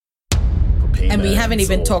payments. And we haven't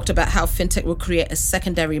even talked about how fintech will create a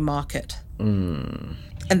secondary market. Mm.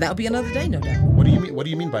 And that'll be another day, no doubt. What do you mean? What do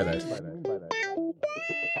you mean by that?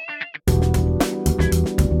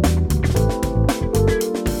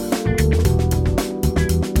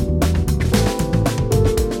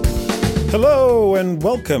 Hello and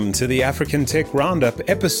welcome to the African Tech Roundup,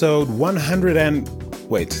 episode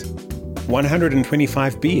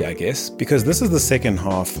 125B, I guess, because this is the second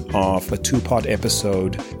half of a two-part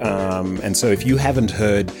episode. And so if you haven't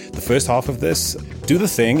heard the first half of this, do the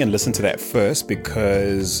thing and listen to that first,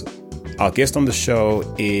 because our guest on the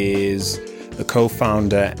show is the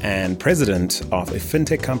co-founder and president of a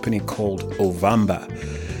fintech company called Ovamba.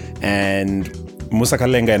 And Musa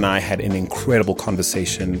Kalenga and I had an incredible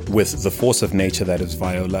conversation with the force of nature that is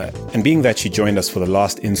Viola. And being that she joined us for the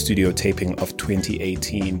last in-studio taping of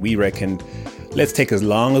 2018, we reckoned, let's take as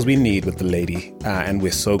long as we need with the lady. And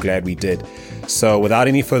we're so glad we did. So without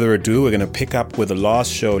any further ado, we're going to pick up where the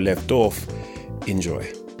last show left off.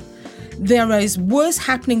 Enjoy. There is worse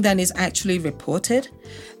happening than is actually reported.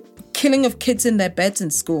 Killing of kids in their beds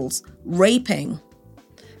in schools, raping,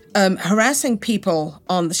 harassing people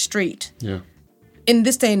on the street. Yeah. In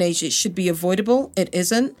this day and age, it should be avoidable. It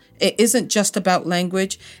isn't. It isn't just about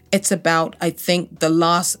language. It's about, I think, the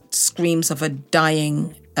last screams of a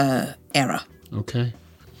dying era. Okay.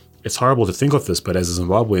 It's horrible to think of this, but as a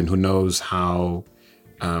Zimbabwean who knows how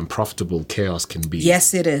profitable chaos can be.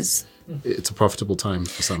 Yes, it is. It's a profitable time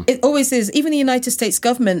for some. It always is. Even the United States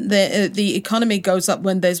government, the economy goes up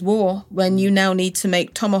when there's war, when you now need to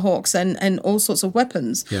make tomahawks and all sorts of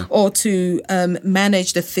weapons, or to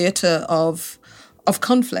manage the theater of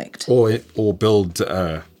conflict. Or build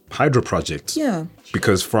hydro projects. Yeah.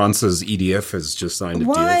 Because France's EDF has just signed a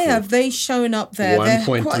deal. Why have they shown up there?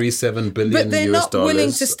 $1.37 billion. But they're not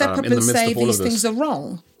willing to step up and say these things are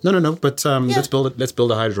wrong. No. But let's build it. Let's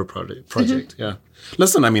build a hydro project. Mm-hmm. Yeah.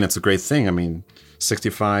 Listen, I mean, it's a great thing. I mean,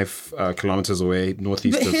 65 kilometers away,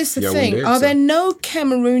 northeast of Yaoundé. But here's the thing. Are there no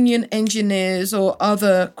Cameroonian engineers or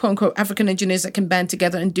other, quote-unquote, African engineers that can band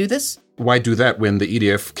together and do this? Why do that when the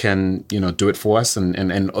EDF can, do it for us and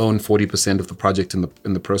own 40% of the project in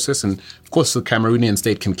the process? And, of course, the Cameroonian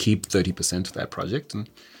state can keep 30% of that project.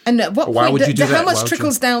 And at what why point, would you do that? How much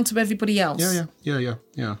trickles down to everybody else? Yeah.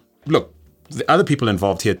 Look, the other people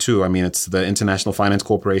involved here, too. I mean, it's the International Finance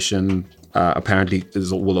Corporation, apparently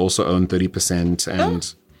will also own 30%.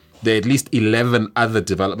 And there are at least 11 other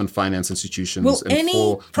development finance institutions. Will and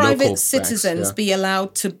any private citizens banks, be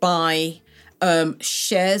allowed to buy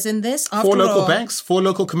shares in this? Four local commercial banks. Four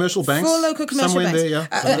local commercial banks. There,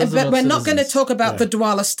 but we're not going to talk about the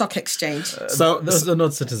Douala Stock Exchange. So those are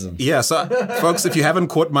not citizens. Yeah. So, folks, if you haven't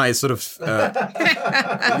caught my sort of,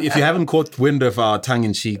 if you haven't caught wind of our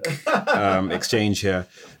tongue-in-cheek exchange here,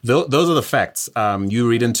 those are the facts. You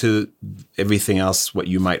read into everything else what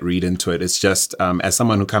you might read into it. It's just as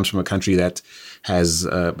someone who comes from a country that has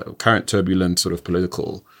a current turbulent sort of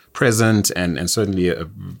political present and certainly a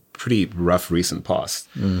pretty rough recent past.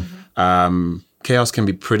 Chaos can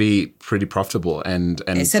be pretty profitable and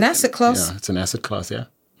it's an asset class. Yeah, it's an asset class. Yeah,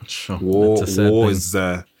 sure. War is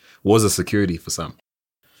a security for some.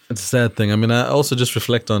 It's a sad thing. I mean, I also just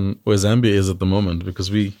reflect on where Zambia is at the moment,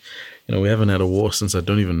 because we haven't had a war since I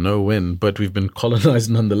don't even know when, but we've been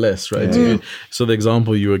colonized nonetheless, right? Yeah. So the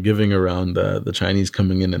example you were giving around the Chinese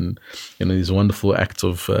coming in and these wonderful acts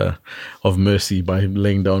of mercy by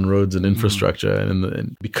laying down roads and infrastructure,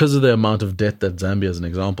 and because of the amount of debt that Zambia, as an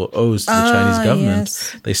example, owes to the Chinese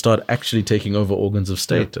government, they start actually taking over organs of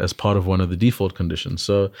state as part of one of the default conditions.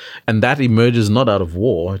 So, and that emerges not out of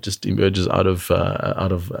war; it just emerges out of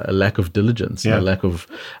a lack of diligence, a lack of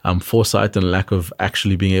foresight, and a lack of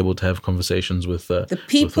actually being able to have conversations with the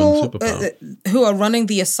people who are running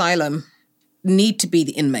the asylum need to be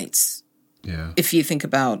the inmates. Yeah. If you think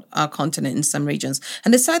about our continent in some regions.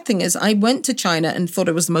 And the sad thing is, I went to China and thought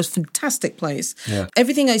it was the most fantastic place. Yeah.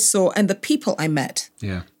 Everything I saw and the people I met.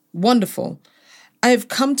 Yeah. Wonderful. I have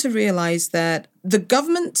come to realize that the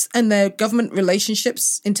governments and their government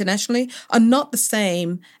relationships internationally are not the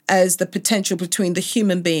same as the potential between the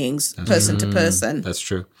human beings, person to person. That's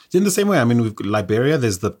true. In the same way, I mean, with Liberia,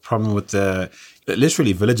 there's the problem with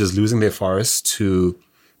literally villagers losing their forests to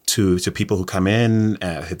people who come in.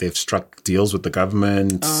 They've struck deals with the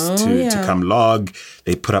government to come log.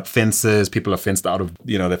 They put up fences. People are fenced out of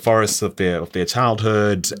the forests of their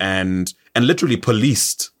childhood and literally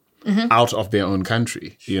policed out of their own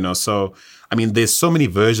country. So I mean, there's so many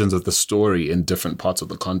versions of the story in different parts of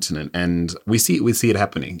the continent, and we see it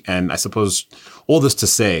happening. And I suppose all this to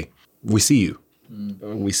say, we see you.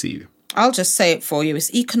 We see you. I'll just say it for you.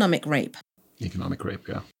 It's economic rape. Economic rape,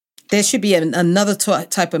 yeah. There should be another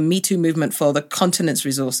type of Me Too movement for the continent's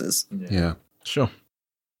resources. Yeah. Sure.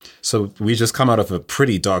 So we just come out of a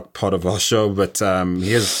pretty dark part of our show, but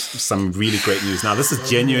here's some really great news. Now, this is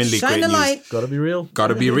genuinely Shine great a news. light. Gotta be real.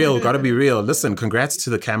 Gotta be real. Gotta be real. Listen, congrats to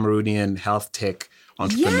the Cameroonian health tech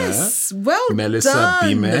entrepreneur. Yes, well Melissa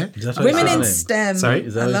done. Bime. Is that how Women you say in her name? STEM. Sorry?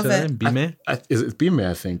 Is that I how you love say her it. name? Bime? Is it Bime,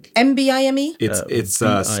 I think? MBIME? It's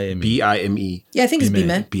B-I-M-E. B-I-M-E. Yeah, I think it's Bime.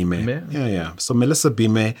 Bime. Bime. Bime? Yeah. So Melissa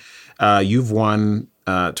Bime, you've won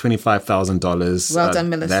 $25,000. Well done,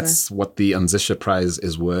 Melissa. That's what the Anzisha Prize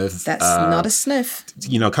is worth. That's not a sniff.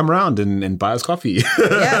 Come around and buy us coffee.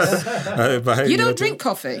 Yes. You don't drink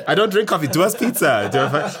coffee. I don't drink coffee. Do us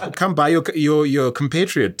pizza. Come buy your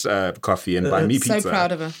compatriot coffee and buy me pizza. So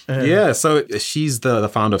proud of her. Yeah, so she's the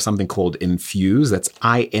founder of something called Infuse. That's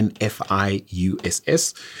INFIUSS.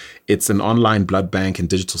 It's an online blood bank and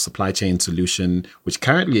digital supply chain solution, which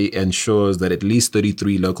currently ensures that at least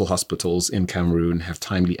 33 local hospitals in Cameroon have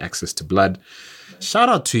timely access to blood. Shout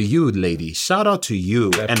out to you, lady. Shout out to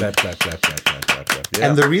you. Clap. Yeah.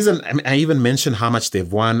 And the reason I even mentioned how much they've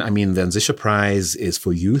won, I mean, the Anzisha Prize is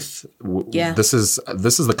for youth. Yeah. This is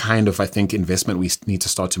the kind of, I think, investment we need to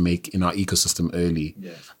start to make in our ecosystem early.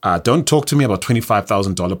 Yeah. Don't talk to me about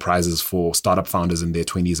 $25,000 prizes for startup founders in their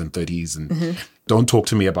 20s and 30s. And don't talk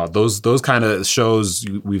to me about those kind of shows.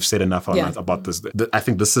 We've said enough about this. I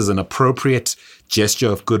think this is an appropriate gesture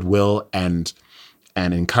of goodwill and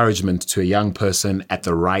encouragement to a young person at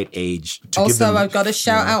the right age. Also, I've got to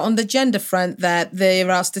shout out on the gender front that there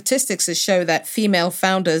are statistics that show that female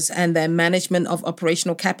founders and their management of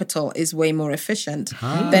operational capital is way more efficient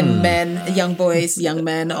than men, young boys, young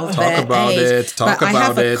men of their age. But I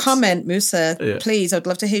have a comment, Musa. Yeah. Please, I'd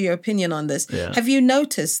love to hear your opinion on this. Yeah. Have you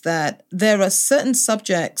noticed that there are certain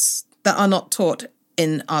subjects that are not taught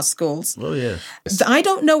in our schools? Oh, yeah. I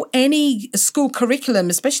don't know any school curriculum,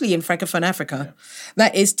 especially in Francophone Africa,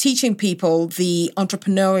 that is teaching people the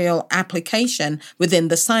entrepreneurial application within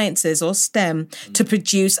the sciences or STEM to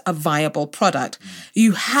produce a viable product.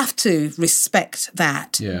 You have to respect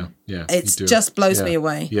that. Yeah. It just blows me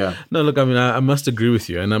away. Yeah. No, look, I mean, I must agree with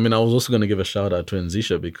you. And I mean, I was also going to give a shout out to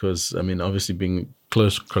Anzisha because, I mean, obviously being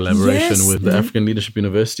close collaboration with the African Leadership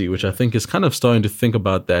University, which I think is kind of starting to think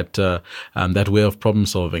about that that way of problem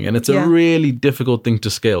solving. And it's a really difficult thing to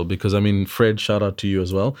scale because, I mean, Fred, shout out to you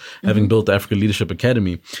as well. Having built the African Leadership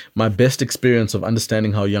Academy, my best experience of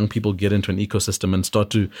understanding how young people get into an ecosystem and start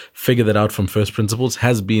to figure that out from first principles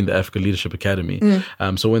has been the African Leadership Academy.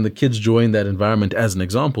 So when the kids join that environment, as an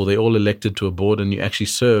example, they all elected to a board and you actually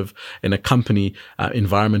serve in a company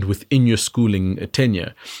environment within your schooling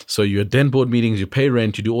tenure. So you attend board meetings, you pay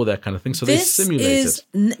rent, you do all that kind of thing. So they simulate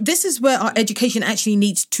it. This is where our education actually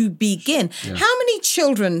needs to begin. Yeah. How many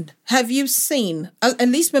children have you seen, at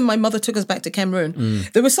least when my mother took us back to Cameroon,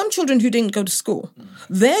 there were some children who didn't go to school.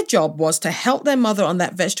 Their job was to help their mother on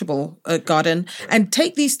that vegetable garden and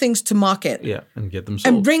take these things to market. Yeah, and get them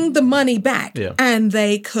sold. And bring the money back. Yeah. And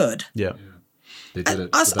they could. Yeah. They did it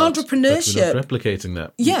us entrepreneurship, we're not replicating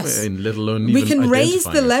that. Yes, let alone even we can raise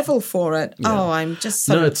the it. level for it. Yeah. Oh, I'm just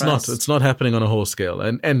so it's impressed. not. It's not happening on a whole scale,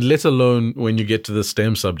 and let alone when you get to the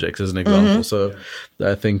STEM subjects as an example. So,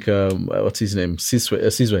 I think what's his name,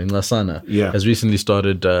 Sizwe in Lasana, has recently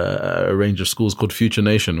started a range of schools called Future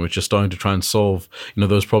Nation, which are starting to try and solve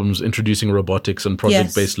those problems, introducing robotics and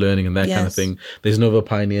project-based learning and that kind of thing. There's Nova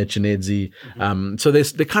Pioneer, Chinedzi. So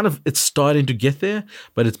they kind of it's starting to get there,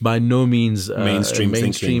 but it's by no means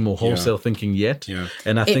mainstream or wholesale thinking yet. Yeah.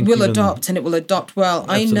 And I think it will adopt well.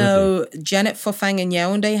 Absolutely. I know Janet Fofang in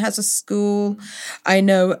Yaoundé has a school. I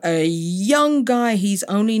know a young guy, he's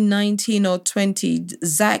only 19 or 20,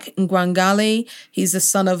 Zach Ngwangali. He's the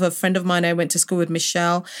son of a friend of mine I went to school with,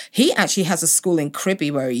 Michelle. He actually has a school in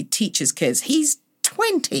Kribi where he teaches kids. He's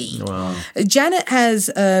 20. Wow. Janet has,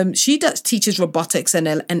 she teaches robotics and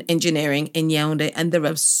engineering in Yaoundé, and there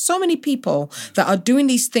are so many people that are doing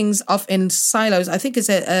these things off in silos. I think is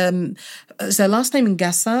their last name in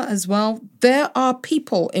Gassa as well. There are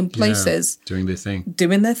people in places doing their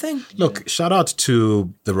thing. Look, shout out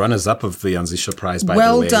to the runners-up of the Anzisha Prize, by the way.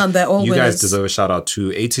 Well done, they're all You winners. guys deserve a shout out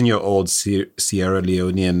to 18-year-old Sierra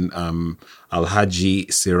Leonean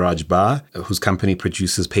Alhaji Siraj Ba, whose company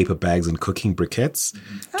produces paper bags and cooking briquettes.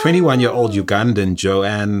 21-year-old Ugandan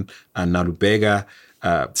Joanne Narubega,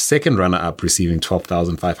 second runner-up, receiving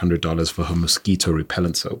 $12,500 for her mosquito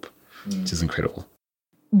repellent soap, which is incredible.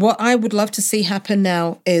 What I would love to see happen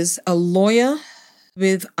now is a lawyer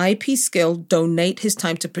with IP skill donate his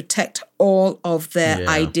time to protect all of their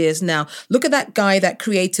ideas now. Look at that guy that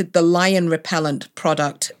created the lion repellent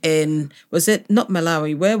product in, was it not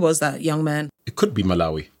Malawi? Where was that young man? It could be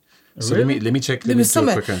Malawi. So let me check. Let There me was do a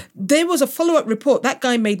somewhere. quicker. There was a follow-up report. That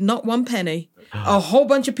guy made not one penny. A whole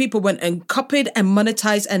bunch of people went and copied and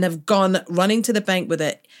monetized and have gone running to the bank with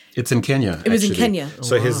it. It's in Kenya. It was in actually. Kenya.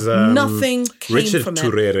 So his Nothing came Richard from it.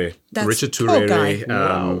 Turere. That's Richard poor Turere.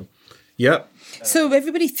 guy. Yep. So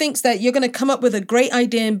everybody thinks that you're going to come up with a great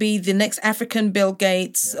idea and be the next African Bill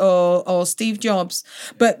Gates or Steve Jobs.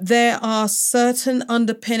 But there are certain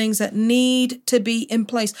underpinnings that need to be in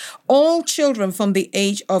place. All children from the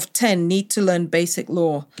age of 10 need to learn basic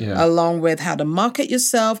law, along with how to market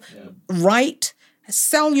yourself, write,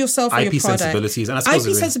 sell yourself or IP your product. sensibilities. And I suppose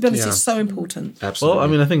IP sensibility is so important. Absolutely. Well, I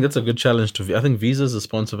mean, I think that's a good challenge to. I think Visa's a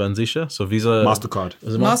sponsor of Anzisha, so Visa MasterCard.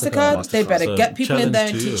 Is it MasterCard, they better So get people in there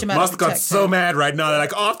and challenge to teach you. them how to MasterCard's protect so them. mad right now. They're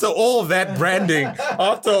like, after all that branding,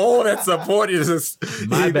 after all that support, it's just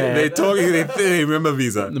My bad. They're talking. They remember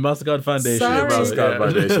Visa. The MasterCard Foundation. Sorry. MasterCard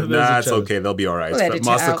Foundation. There's Nah, a it's challenge. okay. They'll be all right. We'll But edit it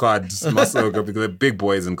out. MasterCard, because they're big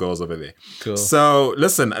boys and girls over there. Cool. So,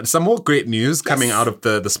 listen, some more great news coming out of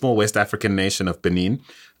the small West African nation of Benin.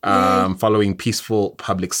 Following peaceful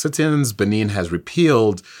public sit-ins, Benin has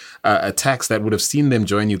repealed a tax that would have seen them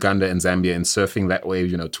join Uganda and Zambia in surfing that way,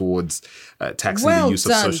 towards taxing Well the use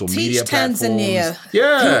done. of social Teach media Tanzania, platforms.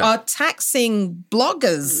 Yeah. who are taxing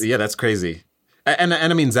bloggers. Yeah, that's crazy. And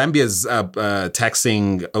I mean, Zambia's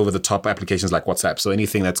taxing over-the-top applications like WhatsApp. So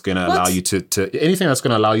anything that's going to allow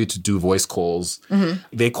you to do voice calls,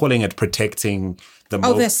 they're calling it protecting the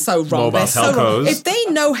They're so wrong. mobile They're so wrong. telcos. If they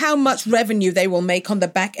know how much revenue they will make on the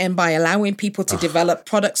back end by allowing people to develop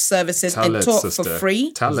product services Tell and it, talk sister. for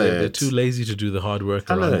free, Tell They're it. too lazy to do the hard work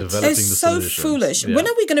around it. developing it's the so solutions. foolish. Yeah. When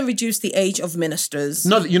are we going to reduce the age of ministers?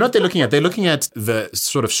 No, you know what they're looking at? They're looking at the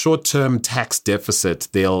sort of short-term tax deficit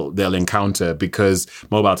they'll encounter because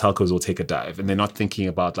mobile telcos will take a dive, and they're not thinking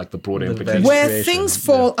about like the broader implications. Where creation. things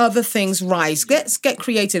fall, other things rise. Let's get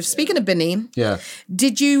creative. Speaking of Benin, Yeah.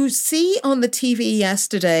 did you see on the TV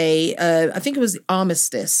yesterday, I think it was the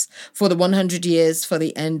armistice for the 100 years for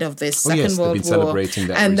the end of this Second yes, they've World been War. celebrating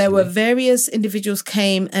that And there were recently. various individuals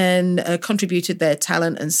came and contributed their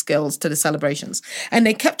talent and skills to the celebrations. And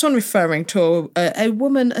they kept on referring to a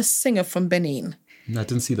woman, a singer from Benin. No, I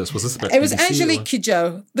didn't see this. Was this about It was BBC Angelique or-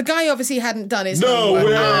 Kidjo. The guy obviously hadn't done his No homework.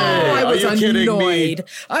 way! Oh, I Are was you kidding me? annoyed.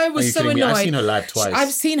 I Are was you so kidding me? annoyed. I've seen her live twice.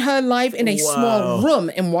 I've seen her live in a small room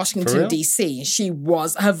in Washington, real? D.C.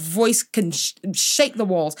 Her voice can shake the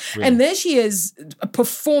walls. And there she is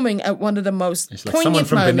performing at one of the most like poignant someone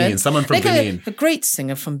from moments. Benin, someone from Like Benin. A great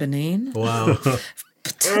singer from Benin. Wow.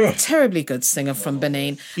 Terribly good singer from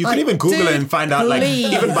Benin. You can even Google it and find out, like, please.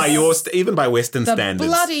 even by Western The standards,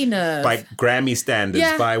 bloody nerve. by Grammy standards,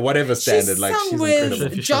 Yeah. by whatever standard, She's like sung she's with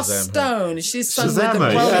incredible. Joss Shazam her. Stone. She's sung Shazam with her,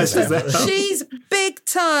 the yeah, Rolling Stones. Shazam. She's big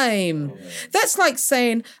time. That's like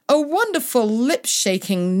saying a wonderful lip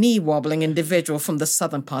shaking, knee wobbling individual from the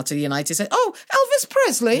southern part of the United States. Oh, Elvis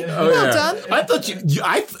Presley. Well done. I thought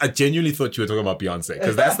I genuinely thought you were talking about Beyonce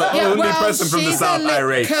because that's the Yeah, only well, person from the she's South a lip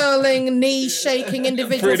irate. curling, knee shaking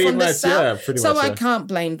individual Pretty from the much, South. yeah, pretty so much, I yeah. can't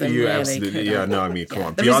blame them. You really. absolutely, yeah. No, I mean, come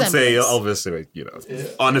on, the Beyonce, resemblance.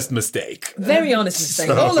 Elvis, honest mistake. Very honest mistake.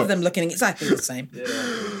 All of them looking exactly the same.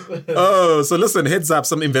 Oh, so listen, heads up,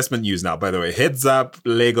 some investment news now, by the way. Heads up,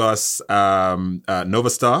 Lagos,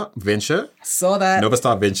 Novastar Venture. Saw that.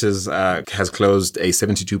 Novastar Ventures has closed a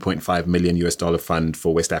 $72.5 million US fund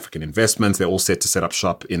for West African investments. They're all set to set up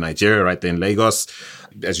shop in Nigeria, right there in Lagos.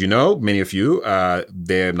 As you know, many of you,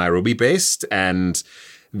 they're Nairobi based, and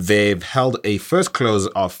they've held a first close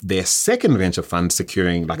of their second venture fund,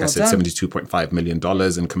 securing, like I said, done. $72.5 million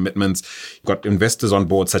in commitments. You've got investors on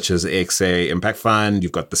board such as AXA Impact Fund.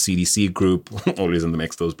 You've got the CDC Group, always in the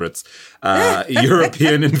mix, those Brits.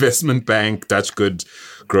 European Investment Bank, Dutch Good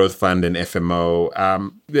Growth Fund, and FMO.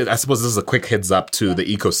 I suppose this is a quick heads up to the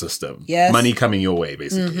ecosystem. Yes. Money coming your way,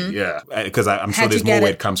 basically. Yeah. Because I'm sure How'd you there's more get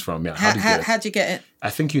where it? it comes from. Yeah. How did you get it? How'd you get it? I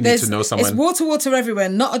think you need to know someone. It's water everywhere,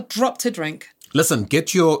 not a drop to drink. Listen,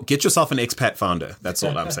 get yourself an expat founder. That's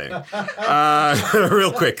all I'm saying.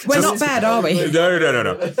 Real quick. We're not bad, are we?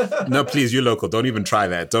 No. No, please, you're local. Don't even try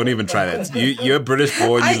that. You're British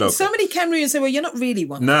born, you're local. So many Cameroonians say, well, you're not really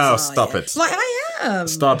one. No, of us, are stop you?" it. Like, I am.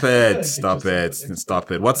 Stop it.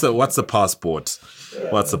 What's a passport?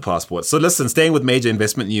 What's the passport? So listen, staying with major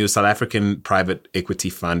investment news, South African private equity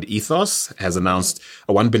fund Ethos has announced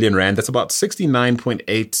a 1 billion rand. That's about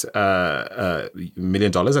 $69.8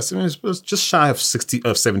 million. That's it was just shy of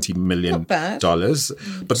 $70 million. Not bad. But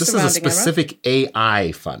this is a Surrounding specific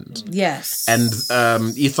AI fund. Yes. And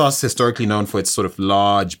Ethos, historically known for its sort of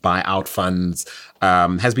large buyout funds,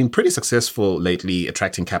 has been pretty successful lately,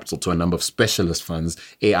 attracting capital to a number of specialist funds,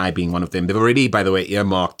 AI being one of them. They've already, by the way,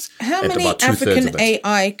 earmarked How at many about 2/3 African of it.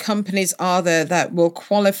 AI companies are there that will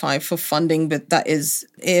qualify for funding, but that is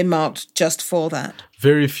earmarked just for that?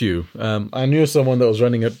 Very few. I knew someone that was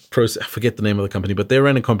running a process. I forget the name of the company, but they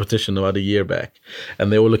ran a competition about a year back,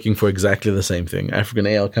 and they were looking for exactly the same thing: African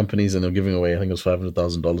AI companies, and they were giving away, I think it was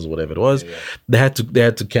 $500,000 or whatever it was. Yeah. They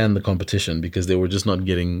had to can the competition because they were just not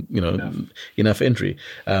getting enough entry.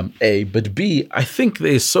 A, but B, I think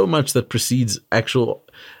there's so much that precedes actual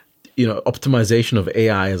optimization of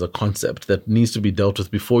AI as a concept that needs to be dealt with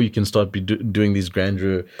before you can start doing these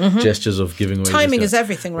grandeur gestures of giving away. Timing is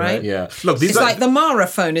everything, right? Yeah. Look, it's like the Mara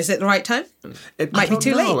phone. Is it the right time? It might be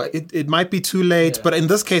too late. It might be too late. Yeah. But in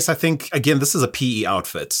this case, I think, again, this is a PE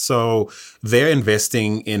outfit. So they're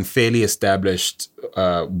investing in fairly established,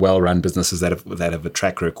 well-run businesses that have a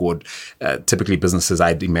track record. Typically businesses,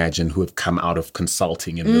 I'd imagine, who have come out of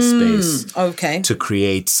consulting in this space. Okay. To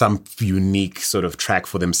create some unique sort of track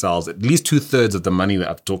for themselves. At least 2/3 of the money that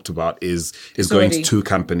I've talked about is going to two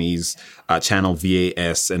companies, Channel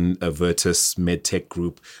VAS and Avertis MedTech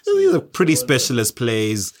Group. These are pretty specialist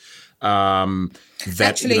plays.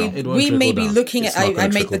 Actually, we may be looking at, I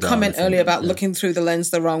made the comment earlier about looking through the lens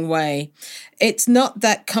the wrong way. It's not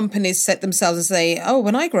that companies set themselves and say, oh,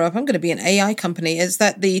 when I grow up, I'm going to be an AI company. It's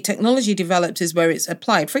that the technology developed is where it's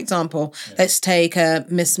applied. For example, let's take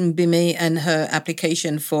Miss Mbimi and her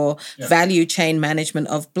application for value chain management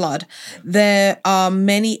of blood. There are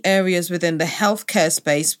many areas within the healthcare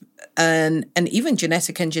space and even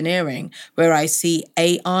genetic engineering, where I see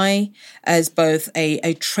AI as both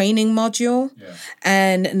a training module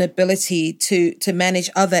and an ability to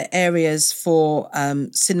manage other areas for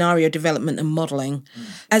scenario development and modeling.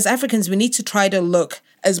 As Africans, we need to try to look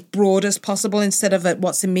as broad as possible instead of at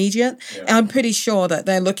what's immediate. Yeah. I'm pretty sure that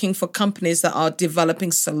they're looking for companies that are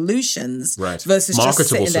developing solutions versus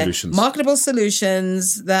marketable solutions. Marketable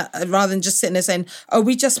solutions that rather than just sitting there saying, oh,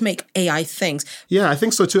 we just make AI things. Yeah, I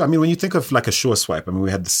think so too. I mean, when you think of like a SureSwipe, I mean,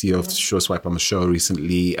 we had the CEO of SureSwipe on the show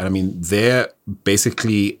recently. And I mean, they're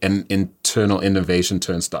basically an internal innovation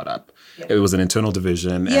turned startup. Yeah. It was an internal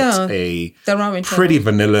division at a pretty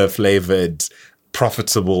vanilla flavored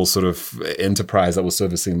profitable sort of enterprise that was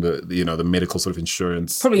servicing the medical sort of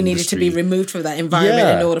insurance probably industry. Needed to be removed from that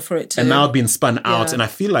environment in order for it to... And now it's been spun out. And I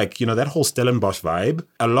feel like, that whole Stellenbosch vibe,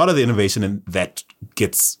 a lot of the innovation that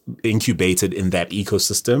gets incubated in that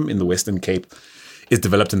ecosystem in the Western Cape is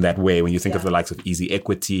developed in that way. When you think of the likes of Easy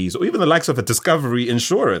Equities or even the likes of a Discovery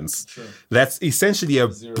Insurance, that's essentially a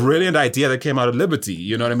brilliant idea that came out of Liberty.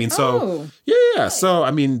 You know what I mean? So so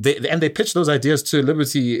I mean, they pitched those ideas to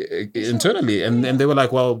Liberty internally, and they were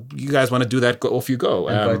like, "Well, you guys want to do that? Off you go."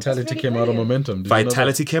 And Vitality came out of Momentum.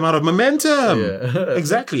 Vitality came out of Momentum. Yeah.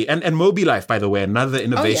 Exactly. And MobiLife, by the way, another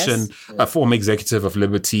innovation, a former executive of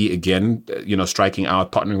Liberty, again, striking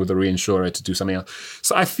out, partnering with a reinsurer to do something else.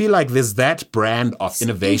 So I feel like there's that brand of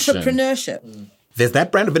innovation. Entrepreneurship. There's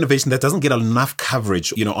that brand of innovation that doesn't get enough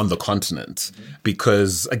coverage, on the continent.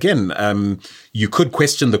 Because, again, you could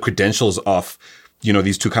question the credentials of,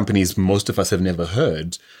 these two companies most of us have never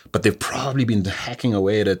heard, but they've probably been hacking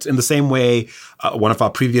away at it. In the same way, one of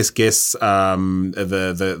our previous guests,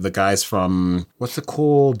 the guys from, what's it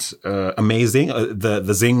called? Amazing,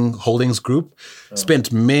 the Zing Holdings Group,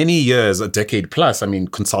 spent many years, a decade plus,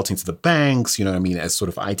 consulting to the banks, as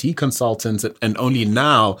sort of IT consultants, and only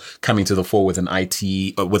now coming to the fore with an IT,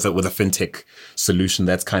 with a fintech solution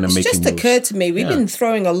that's kind of making moves. It just occurred to me, we've been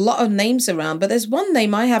throwing a lot of names around, but there's one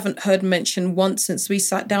name I haven't heard mentioned once since we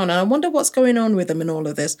sat down, and I wonder what's going on with them in all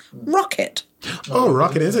of this. Rocket. Oh,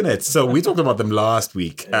 Rocket Internet. So we talked about them last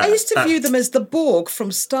week. I used to view them as the Borg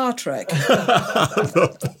from Star Trek. A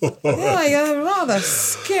rather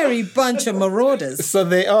scary bunch of marauders. So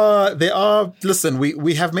they are, listen,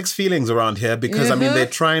 we have mixed feelings around here because, they're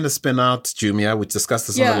trying to spin out Jumia. We discussed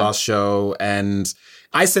this on the last show, and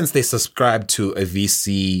I sense they subscribe to a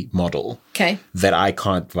VC model that I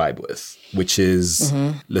can't vibe with, which is,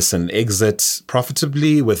 listen, exit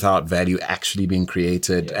profitably without value actually being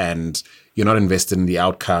created, and you're not invested in the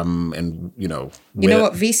outcome, and, You know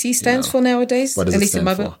what VC stands for nowadays? What does it stand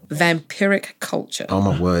for? Vampiric culture. Oh,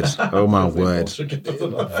 my word. Oh, my word.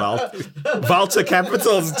 Vulture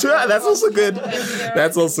capitals. That's also good.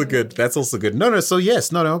 That's also good. No. So,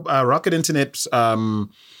 yes. No. Rocket Internet...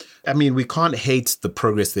 we can't hate the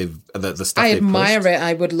progress the stuff I admire it.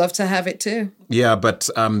 I would love to have it too. Yeah, but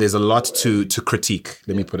there's a lot to critique.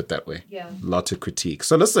 Let me put it that way. Yeah. A lot to critique.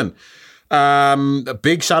 So listen, a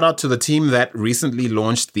big shout out to the team that recently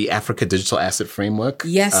launched the Africa Digital Asset Framework.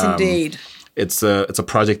 Yes, indeed. It's a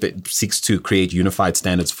project that seeks to create unified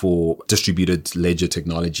standards for distributed ledger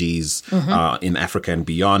technologies in Africa and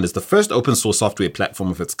beyond. It's the first open source software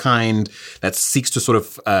platform of its kind that seeks to sort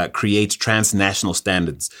of create transnational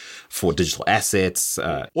standards for digital assets.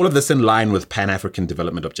 All of this in line with Pan-African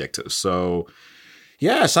development objectives. So,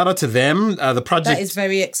 yeah, shout out to them. The project... That is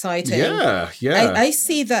very exciting. Yeah. I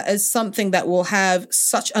see that as something that will have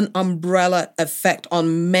such an umbrella effect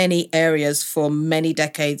on many areas for many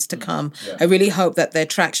decades to come. Yeah. I really hope that their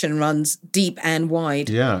traction runs deep and wide.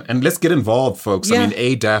 Yeah, and let's get involved, folks. Yeah. I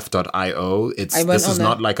mean, adaf.io. This is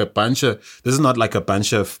not like a bunch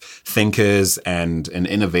of thinkers and thinkers and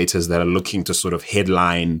innovators that are looking to sort of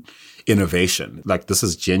headline innovation. Like, this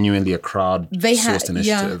is genuinely a crowd-sourced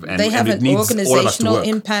initiative. Yeah, they have an organizational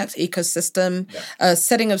impact, ecosystem,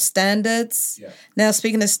 setting of standards. Yeah. Now,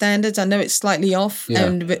 speaking of standards, I know it's slightly off. Yeah.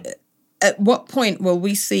 And at what point will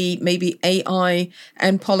we see maybe AI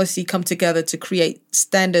and policy come together to create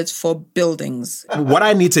standards for buildings? What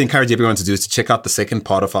I need to encourage everyone to do is to check out the second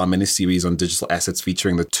part of our mini-series on digital assets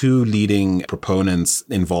featuring the two leading proponents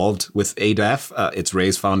involved with ADAF. It's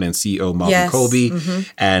Ray's founder and CEO, Marvin Colby,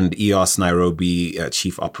 and EOS Nairobi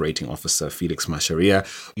Chief Operating Officer, Felix Masharia.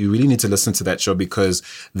 You really need to listen to that show because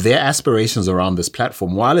their aspirations around this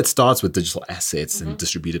platform, while it starts with digital assets and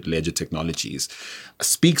distributed ledger technologies,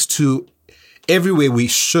 speaks to everywhere we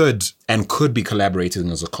should and could be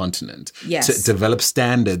collaborating as a continent to develop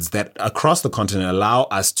standards that across the continent allow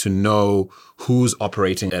us to know who's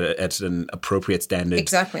operating at an appropriate standard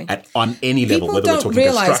on any level, People whether don't we're talking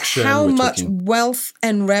realize construction. How much wealth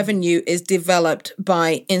and revenue is developed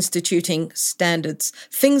by instituting standards.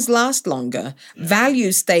 Things last longer.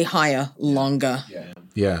 Values stay higher longer.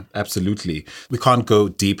 Yeah, absolutely. We can't go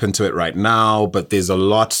deep into it right now, but there's a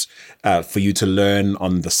lot for you to learn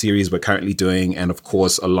on the series we're currently doing, and of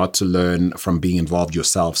course, a lot to learn from being involved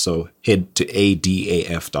yourself. So head to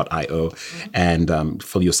adaf.io and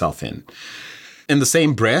fill yourself in. In the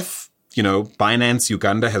same breath, Binance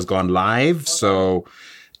Uganda has gone live, so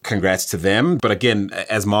congrats to them. But again,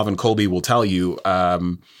 as Marvin Colby will tell you,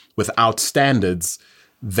 without standards,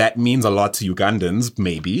 that means a lot to Ugandans,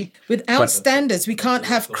 maybe. Without standards, we can't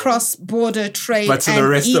have cross-border trade but to the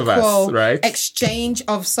rest equal of us, right? exchange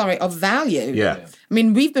of value. Yeah. I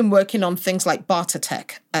mean, we've been working on things like barter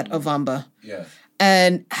tech at Ovamba. Yeah.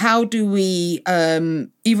 And how do we,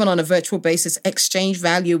 even on a virtual basis, exchange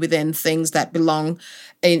value within things that belong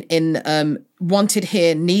in wanted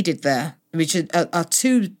here, needed there, which are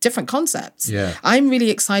two different concepts. Yeah. I'm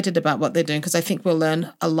really excited about what they're doing because I think we'll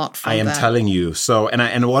learn a lot from that. I am telling you. So,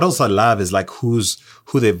 and what else I love is like who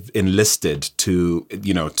they've enlisted to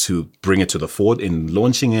bring it to the fore in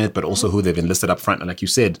launching it, but also who they've enlisted up front. And like you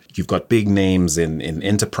said, you've got big names in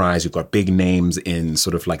enterprise, you've got big names in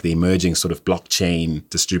sort of like the emerging sort of blockchain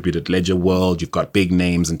distributed ledger world. You've got big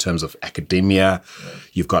names in terms of academia. Yeah.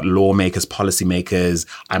 You've got lawmakers, policymakers.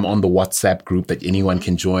 I'm on the WhatsApp group that anyone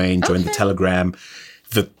can join the Telegram.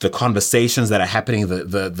 The conversations that are happening,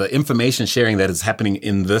 the information sharing that is happening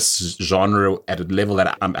in this genre at a level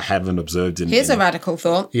that I haven't observed in. Here's a radical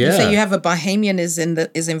thought. Yeah. You say you have a Bahamian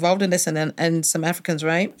is involved in this and some Africans,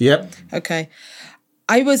 right? Yep. Okay.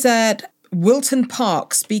 I was at Wilton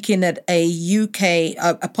Park speaking at a UK,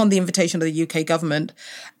 upon the invitation of the UK government,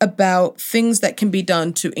 about things that can be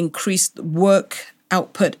done to increase work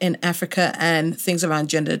output in Africa and things around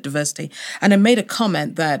gender diversity. And I made a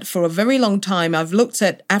comment that for a very long time, I've looked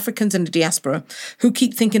at Africans in the diaspora who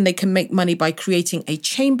keep thinking they can make money by creating a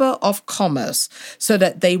chamber of commerce so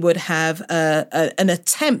that they would have an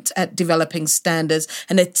attempt at developing standards,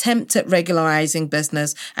 an attempt at regularizing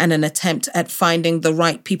business, and an attempt at finding the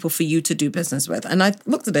right people for you to do business with. And I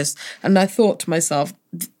looked at this and I thought to myself,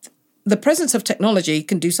 the presence of technology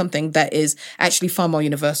can do something that is actually far more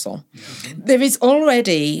universal. Mm-hmm. There is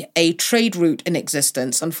already a trade route in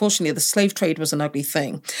existence. Unfortunately, the slave trade was an ugly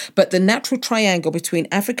thing. But the natural triangle between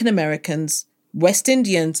African Americans, West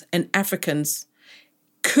Indians, and Africans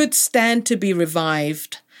could stand to be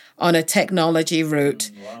revived on a technology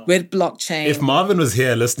route with blockchain. If Marvin was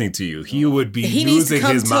here listening to you, he would be losing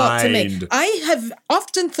his mind. I have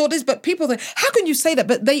often thought this, but people think, how can you say that?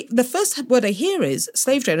 But the first word I hear is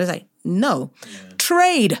slave trade. I say, no,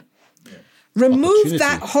 trade. Yeah. Remove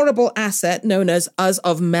that horrible asset known as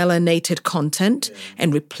of melanated content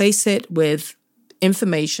and replace it with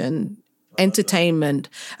information, entertainment,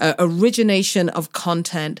 origination of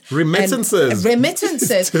content. Remittances.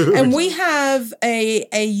 And we have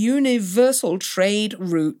a universal trade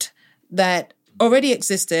route that already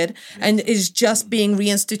existed and is just being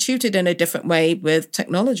reinstituted in a different way with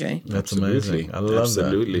technology. That's Absolutely. amazing. I love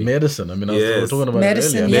Absolutely. that. Medicine. I mean, we were Yes. talking about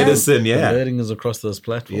Medicine, it earlier. yeah. Medicine, yeah. The learning is across those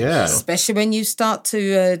platforms. Yeah. So. Especially when you start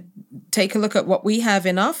to take a look at what we have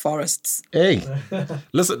in our forests. Hey,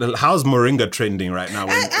 listen, how's Moringa trending right now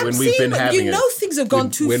when we've been having you know things have gone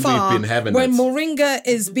too when far we've been having when it. Moringa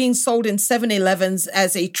is being sold in 7-Elevens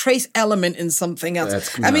as a trace element in something else.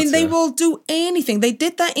 That's I mean, nuts, they yeah. will do anything. They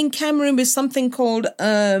did that in Cameroon with something called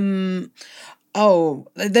there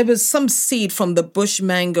was some seed from the bush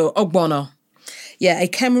mango, ogbono. Yeah, a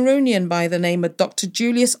Cameroonian by the name of Dr.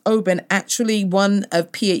 Julius Oben actually won a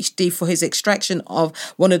PhD for his extraction of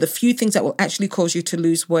one of the few things that will actually cause you to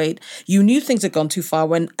lose weight. You knew things had gone too far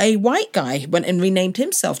when a white guy went and renamed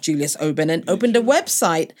himself Julius Oben and opened a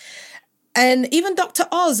website. And even Dr.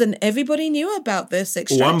 Oz and everybody knew about this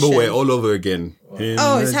extraction. Wambawe all over again.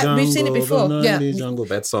 Oh, we've seen it before. Yeah. Jungle,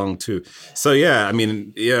 that song too. So yeah, I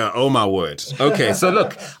mean, yeah, oh my word. Okay, so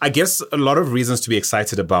look, I guess a lot of reasons to be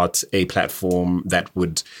excited about a platform that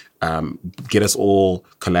would get us all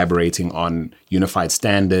collaborating on unified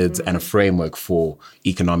standards and a framework for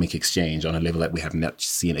economic exchange on a level that we have not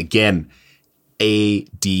seen. Again,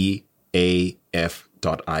 ADAF.io.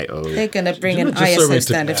 They're going to bring an Just so ISO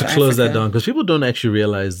standard to for close that Africa. down, because people don't actually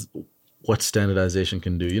realize what standardization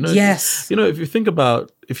can do. You know, Yes. You know, if you think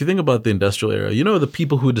about the industrial era, you know, the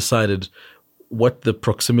people who decided what the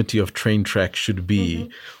proximity of train tracks should be,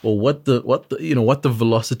 or what the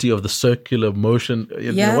velocity of the circular motion,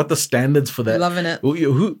 Yeah. what the standards for that. Loving it.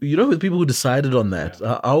 Who the people who decided on that?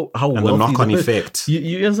 How And the wealthy knock-on effect.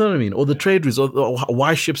 You understand what I mean? Or the trade routes, or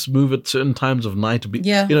why ships move at certain times of night.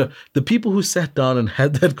 Yeah. You know, the people who sat down and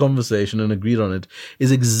had that conversation and agreed on it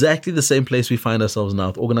is exactly the same place we find ourselves now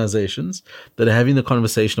with organizations that are having the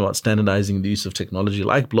conversation about standardizing the use of technology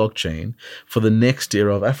like blockchain for the next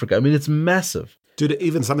era of Africa. I mean, it's massive. Dude,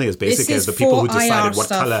 even something as basic This as the is people who for decided IR what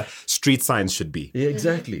stuff. color street signs should be. Yeah,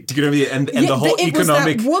 exactly. Do you know what I mean? And the whole it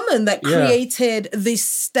economic... was that woman that Yeah. created the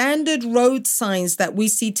standard road signs that we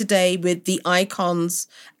see today with the icons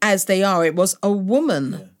as they are. It was a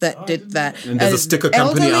woman that did that. And there's a An sticker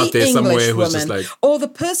company elderly out there somewhere English who's just woman. like- Or the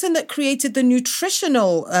person that created the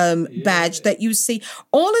nutritional badge that you see.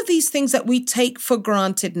 All of these things that we take for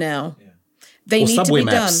granted now. They Or need to subway be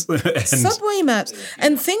maps. done. And- Subway maps.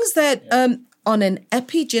 And things that... on an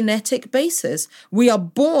epigenetic basis, we are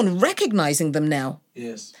born recognizing them now.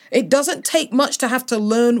 Yes. It doesn't take much to have to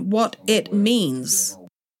learn what it means.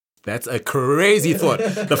 That's a crazy thought.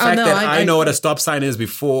 The fact no, that I I know what a stop sign is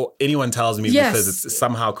before anyone tells me Yes. because it's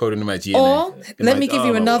somehow coded into my DNA. Or, And let like, me give oh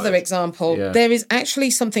you my another word. example. Yeah. There is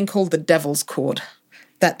actually something called the Devil's Cord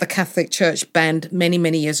that the Catholic Church banned many,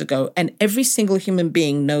 many years ago, and every single human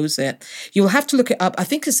being knows it. You'll have to look it up. I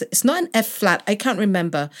think it's not an F flat. I can't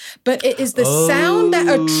remember. But it is the sound that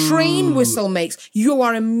a train whistle makes. You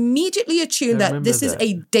are immediately attuned that remember this is that.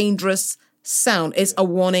 a dangerous sound. It's a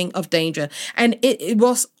warning of danger. And it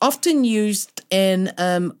was often used in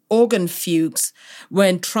organ fugues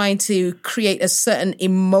when trying to create a certain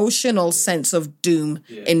emotional sense of doom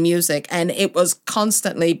in music. And it was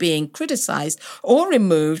constantly being criticized or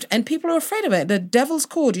removed, and people are afraid of it. The Devil's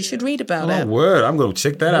Cord, you should read about Oh, it. word. I'm going to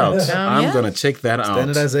check that out. I'm yeah. going to check that out.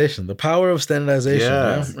 Standardization, the power of standardization.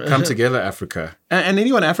 Yeah, Yeah. come together, Africa, and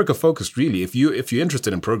anyone Africa focused. Really, if you're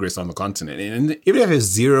interested in progress on the continent, and even if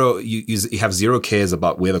you have zero cares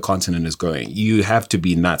about where the continent is going, you have to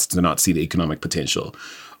be nuts to not see the economic potential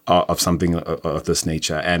of something of this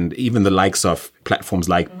nature. And even the likes of platforms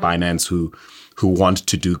like Binance, who want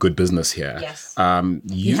to do good business here. Yes.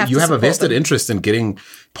 You have to have a support vested them. interest in getting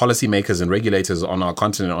policymakers and regulators on our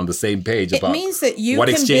continent on the same page It about means that you what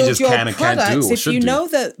can exchanges build your can and can't do products or if should you do. know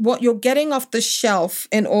that what you're getting off the shelf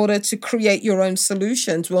in order to create your own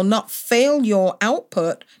solutions will not fail your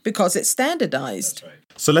output because it's standardized.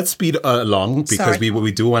 So let's speed along because Sorry.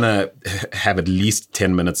 we do want to have at least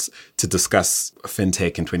 10 minutes to discuss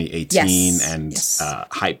fintech in 2018 Yes. and Yes.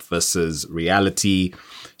 hype versus reality.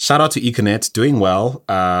 Shout out to Econet, doing well,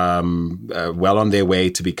 well on their way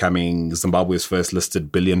to becoming Zimbabwe's first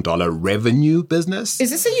listed $1 billion revenue business. Is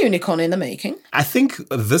this a unicorn in the making? I think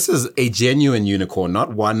this is a genuine unicorn,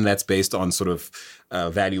 not one that's based on sort of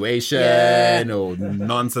valuation or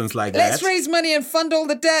nonsense like that. Let's raise money and fund all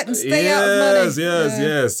the debt and stay out of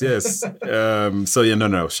money. Yes. So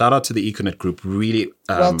no. Shout out to the Econet Group. Really,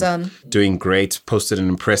 Well done. Doing great. Posted an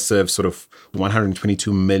impressive sort of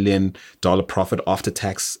 $122 million profit after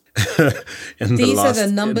tax in These the last are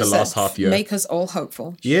the numbers in the last that half year. make us all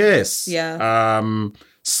hopeful. Yes. Yeah.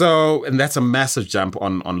 So, and that's a massive jump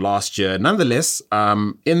on last year. Nonetheless,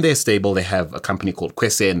 in their stable, they have a company called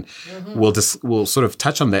Kwese, and we'll sort of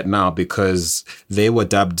touch on that now because they were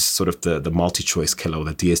dubbed sort of the multi-choice killer or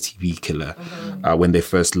the DSTV killer when they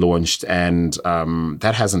first launched. And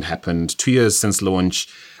that hasn't happened. 2 years since launch,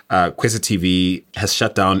 Kwese TV has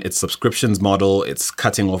shut down its subscriptions model. It's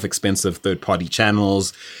cutting off expensive third-party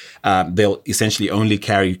channels. They'll essentially only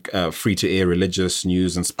carry free-to-air religious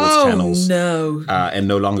news and sports channels. And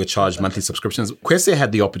no longer charge monthly subscriptions. Kwese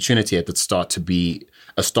had the opportunity at the start to be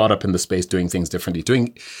a startup in the space doing things differently,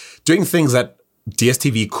 doing things that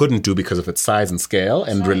DSTV couldn't do because of its size and scale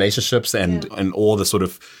and relationships and all the sort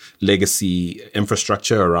of legacy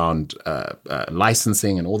infrastructure around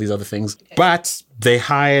licensing and all these other things. But they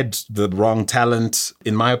hired the wrong talent,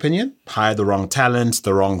 in my opinion,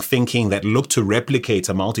 the wrong thinking that looked to replicate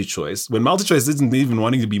a multi-choice when multi-choice isn't even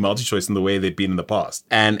wanting to be multi-choice in the way they've been in the past.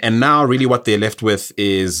 And now really what they're left with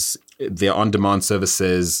is their on-demand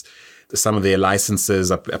services. Some of their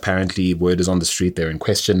licenses, apparently, word is on the street, they're in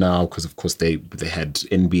question now because, of course, they had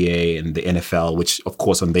NBA and the NFL, which, of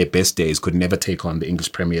course, on their best days could never take on the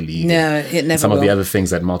English Premier League. No, it never Some will. of the other things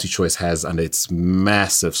that MultiChoice has under its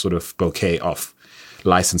massive sort of bouquet of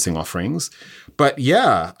licensing offerings. But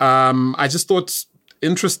yeah, I just thought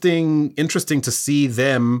interesting to see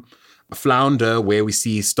them flounder where we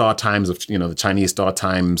see Star Times of, the Chinese Star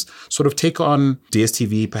Times sort of take on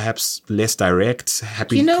DSTV, perhaps less direct,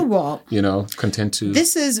 happy. You know what? Content to.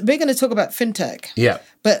 We're going to talk about fintech. Yeah.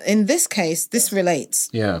 But in this case, this relates.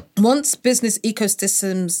 Yeah. Once business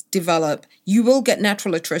ecosystems develop, you will get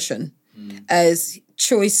natural attrition as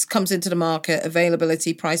choice comes into the market,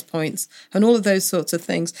 availability, price points, and all of those sorts of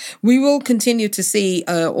things. We will continue to see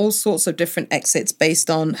all sorts of different exits based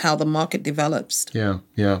on how the market develops. Yeah.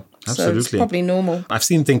 Absolutely. So it's probably normal. I've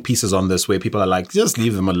seen think pieces on this where people are like, just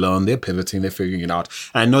leave them alone. They're pivoting. They're figuring it out.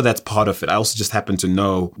 And I know that's part of it. I also just happen to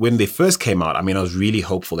know when they first came out, I was really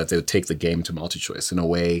hopeful that they would take the game to MultiChoice in a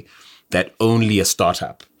way that only a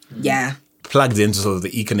startup plugged into sort of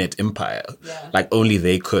the Econet empire, like only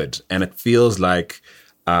they could. And it feels like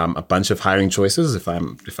a bunch of hiring choices, if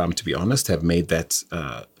I'm to be honest, have made that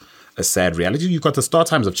a sad reality. You've got the Star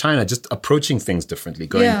Times of China just approaching things differently,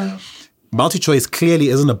 going... MultiChoice clearly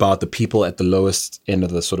isn't about the people at the lowest end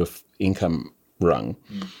of the sort of income rung.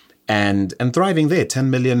 And thriving there, 10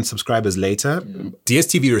 million subscribers later.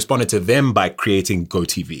 DSTV responded to them by creating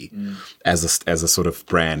GoTV as a sort of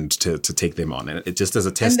brand to take them on. And it just as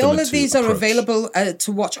a testament to And all of these approach. are available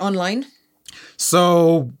to watch online?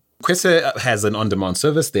 So Kwese has an on-demand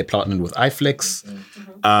service. They're partnered with iFlix.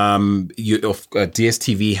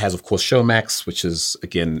 DSTV has, of course, Showmax, which is,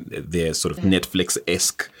 again, their sort of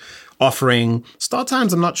Netflix-esque offering. Star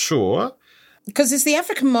Times, I'm not sure. Because is the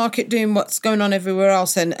African market doing what's going on everywhere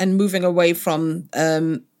else and moving away from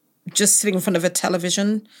just sitting in front of a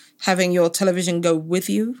television, having your television go with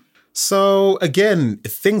you? So again,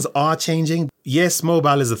 things are changing. Yes,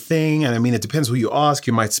 mobile is a thing. And it depends who you ask.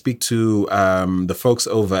 You might speak to the folks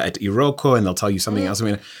over at Iroko and they'll tell you something else.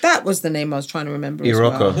 That was the name I was trying to remember.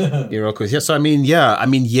 Iroko. As well. Iroko. Yeah. So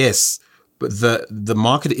yes. But the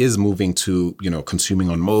market is moving to, consuming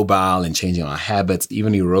on mobile and changing our habits.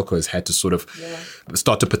 Even Iroko has had to sort of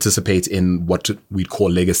start to participate in what we'd call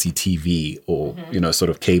legacy TV or, sort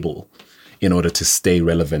of cable in order to stay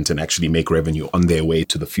relevant and actually make revenue on their way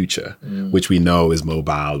to the future, which we know is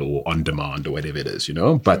mobile or on demand or whatever it is,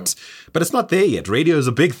 But it's not there yet. Radio is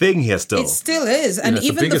a big thing here still. It still is. And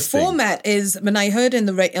even the format is, when I heard in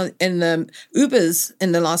Ubers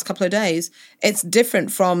in the last couple of days, it's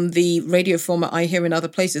different from the radio format I hear in other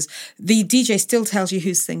places. The DJ still tells you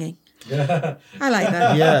who's singing. I like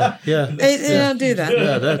that. They don't do that.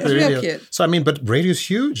 Yeah, that's it's real cute. So, but radio's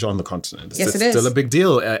huge on the continent. Yes, it's it is. Still a big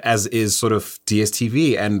deal, as is sort of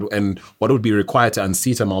DSTV. And what would be required to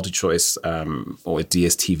unseat a MultiChoice or a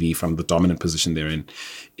DSTV from the dominant position they're in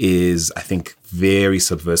is, I think, very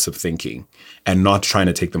subversive thinking and not trying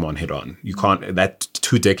to take them on head on. You can't, that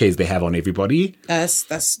 2 decades they have on everybody is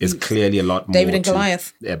clearly a lot more. David and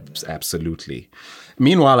Goliath. Absolutely.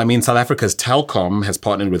 Meanwhile, South Africa's Telkom has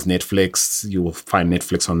partnered with Netflix. You will find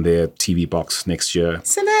Netflix on their TV box next year.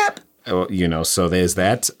 Snap. So there's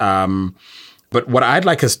that. But what I'd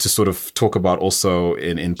like us to sort of talk about also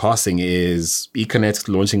in passing is Econet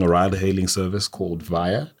launching a ride-hailing service called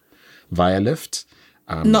ViaLift.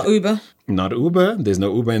 Not Uber. Not Uber. There's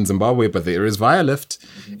no Uber in Zimbabwe, but there is ViaLift.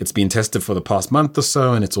 It's been tested for the past month or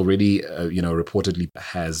so, and it's already, reportedly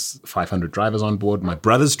has 500 drivers on board. My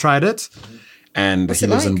brother's tried it. And he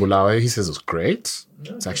lives in Bulawayo. He says it's great.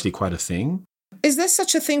 It's actually quite a thing. Is there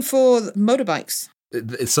such a thing for motorbikes?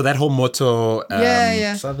 So that whole motto,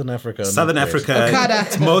 Southern Africa,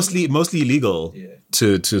 it's mostly illegal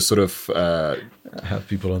to sort of have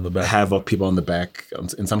people on the back. Have people on the back.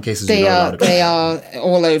 In some cases, they are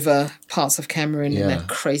all over parts of Cameroon in a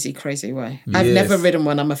crazy, crazy way. I've never ridden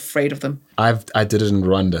one. I'm afraid of them. I did it in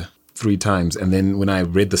Rwanda 3 times, and then when I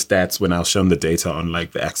read the stats, when I was shown the data on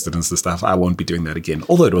like the accidents and stuff, I won't be doing that again.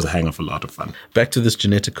 Although it was a hang of a lot of fun. Back to this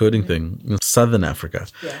genetic coding thing, Southern Africa,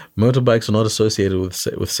 motorbikes are not associated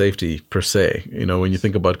with safety per se. You know, when you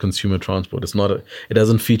think about consumer transport, it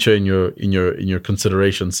doesn't feature in your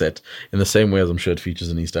consideration set in the same way as I'm sure it features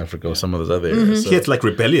in East Africa or some of those other areas. Here it's like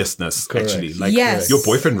rebelliousness, actually. Like your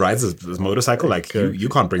boyfriend rides this motorcycle, like you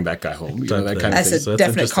can't bring that guy home. You know, that kind of thing. As a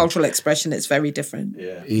definite cultural expression, it's very different.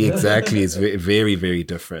 Exactly. It's very, very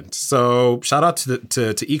different. So shout out to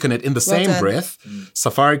Econet. In the same breath,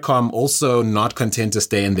 Safaricom also not content to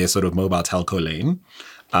stay in their sort of mobile telco lane.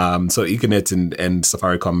 So Econet and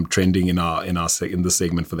Safaricom trending in the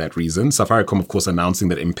segment for that reason. Safaricom, of course, announcing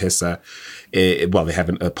that M-Pesa, they have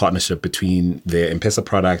a partnership between their M-Pesa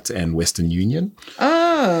product and Western Union.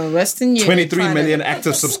 Oh, Western Union. 23 million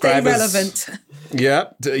active subscribers. Relevant.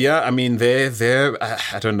 Yeah. I mean, they're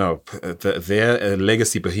I don't know, they're a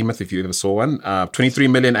legacy behemoth if you ever saw one. 23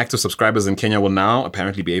 million active subscribers in Kenya will now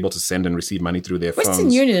apparently be able to send and receive money through their phones.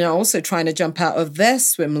 Western Union are also trying to jump out of their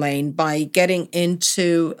swim lane by getting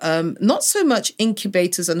into not so much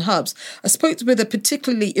incubators and hubs. I spoke with a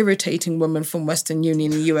particularly irritating woman from Western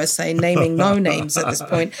Union in the USA, naming no names at this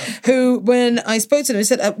point, who, when I spoke to them,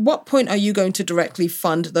 said, at what point are you going to directly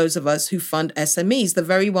fund those of us who fund SMEs, the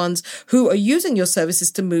very ones who are using your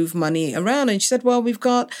services to move money around? And she said, well, we've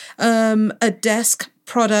got a desk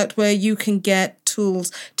product where you can get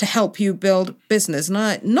tools to help you build business.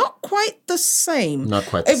 And not quite the same. Not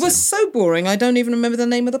quite the same. It was so boring, I don't even remember the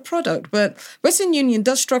name of the product. But Western Union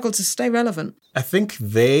does struggle to stay relevant. I think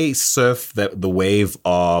they surf the wave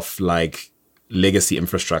of like legacy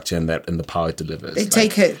infrastructure and the power it delivers. They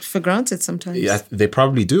take it for granted sometimes. Yeah, they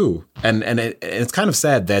probably do. And it's kind of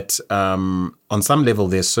sad that on some level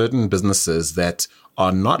there's certain businesses that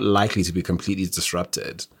are not likely to be completely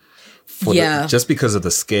disrupted. Just because of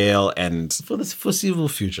the scale and for the foreseeable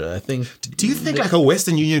future, I think. Do you think like a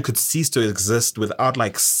Western Union could cease to exist without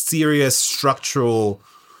like serious structural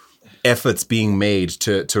efforts being made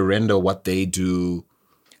to render what they do,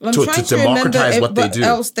 to democratize what they do? What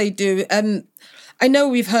else they do? I know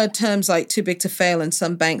we've heard terms like too big to fail in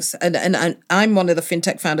some banks, and I'm one of the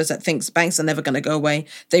fintech founders that thinks banks are never going to go away.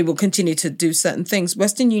 They will continue to do certain things.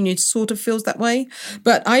 Western Union sort of feels that way,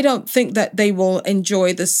 but I don't think that they will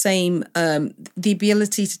enjoy the same, the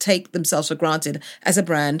ability to take themselves for granted as a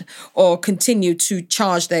brand or continue to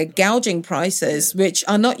charge their gouging prices, which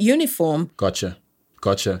are not uniform. Gotcha.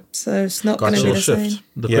 So it's not going to be the same.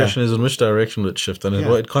 The question is in which direction will it shift? And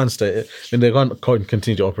it can't stay. I mean, they can't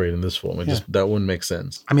continue to operate in this form. That wouldn't make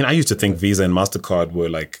sense. I mean, I used to think Visa and MasterCard were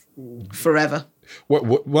like... forever.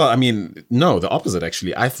 Well, I mean, no, the opposite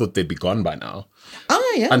actually. I thought they'd be gone by now.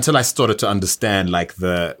 Oh, yeah. Until I started to understand like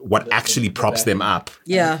what actually props them up.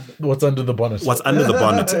 Yeah. What's under the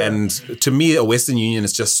bonnet. And to me, a Western Union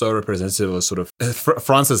is just so representative of sort of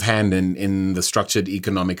France's hand in the structured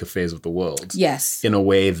economic affairs of the world. Yes. In a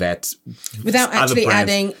way that... without actually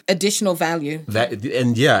adding additional value.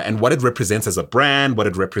 And what it represents as a brand, what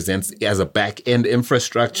it represents as a back-end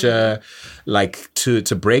infrastructure, like to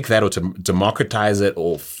break that or to democratize it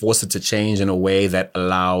or force it to change in a way that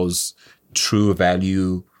allows true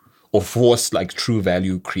value or force like true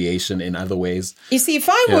value creation in other ways. You see, if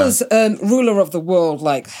I was ruler of the world,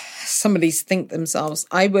 like some of these think themselves,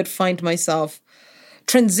 I would find myself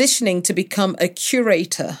transitioning to become a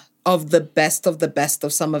curator of the best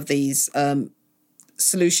of some of these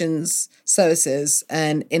solutions, services,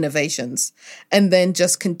 and innovations, and then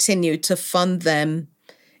just continue to fund them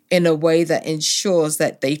in a way that ensures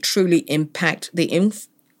that they truly impact the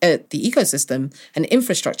ecosystem and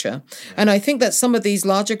infrastructure. And I think that some of these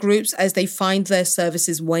larger groups, as they find their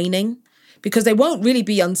services waning, because they won't really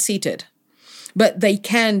be unseated, but they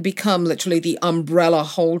can become literally the umbrella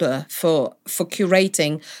holder for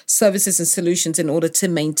curating services and solutions in order to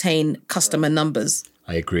maintain customer numbers.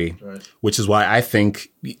 I agree. Right. Which is why I think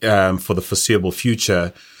for the foreseeable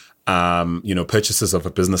future, purchases of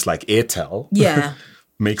a business like Airtel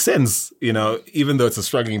make sense, even though it's a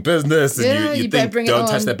struggling business and you think don't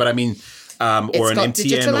touch that. But I mean, or an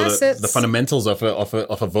MTN or the fundamentals of a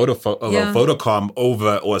Vodacom or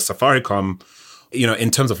a Safaricom,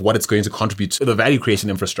 in terms of what it's going to contribute to the value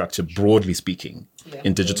creation infrastructure, broadly speaking,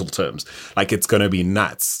 in digital terms, like it's going to be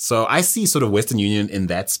nuts. So I see sort of Western Union in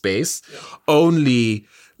that space, only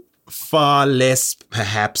far less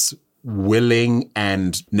perhaps willing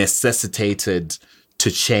and necessitated to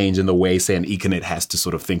change in the way, say, an Econet has to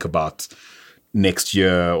sort of think about next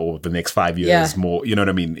year or the next 5 years more, you know what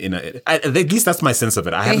I mean? At least that's my sense of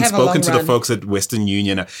it. I haven't spoken to the folks at Western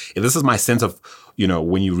Union. This is my sense of, you know,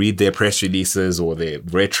 when you read their press releases or their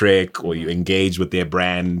rhetoric or you engage with their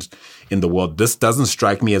brand in the world, this doesn't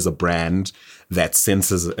strike me as a brand that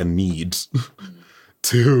senses a need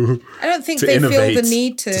to I don't think they feel the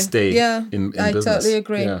need to stay in business. I totally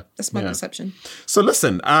agree. Yeah. That's my perception. So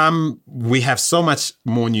listen, we have so much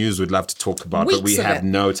more news we'd love to talk about, but we have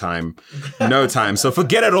no time. No time. So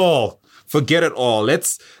forget it all. Forget it all.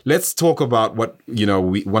 Let's talk about what, you know,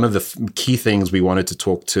 one of the key things we wanted to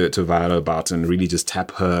talk to Viola about and really just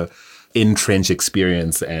tap her in-trench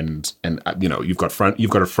experience and you know, you've got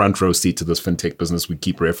a front row seat to this fintech business we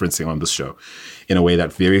keep referencing on this show in a way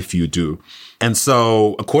that very few do. And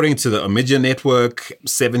so according to the Omidyar Network,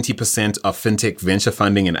 70% of fintech venture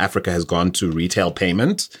funding in Africa has gone to retail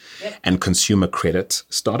payment and consumer credit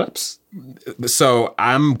startups. So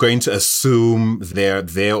I'm going to assume they're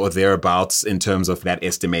there or thereabouts in terms of that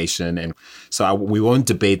estimation. And so we won't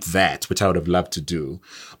debate that, which I would have loved to do.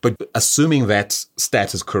 But assuming that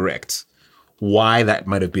stat is correct, why that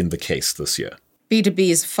might have been the case this year? B2B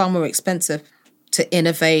is far more expensive to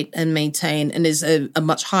innovate and maintain and is a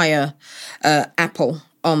much higher apple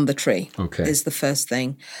on the tree, is the first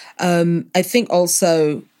thing. I think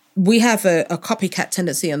also we have a copycat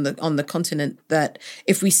tendency on the continent that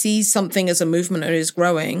if we see something as a movement or is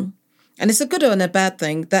growing, and it's a good and a bad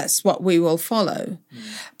thing, that's what we will follow.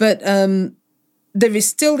 But there is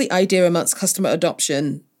still the idea amongst customer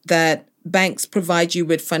adoption that banks provide you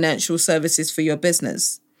with financial services for your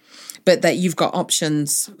business, but that you've got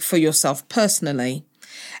options for yourself personally.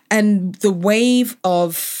 And the wave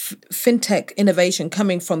of fintech innovation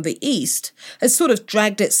coming from the East has sort of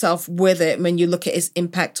dragged itself with it when you look at its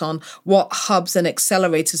impact on what hubs and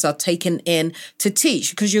accelerators are taken in to teach,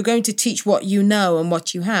 because you're going to teach what you know and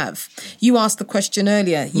what you have. You asked the question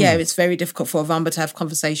earlier. Yeah, it's very difficult for Avamba to have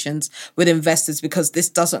conversations with investors because this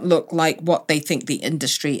doesn't look like what they think the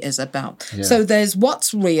industry is about. Yeah. So there's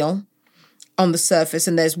what's real on the surface,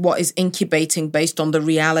 and there's what is incubating based on the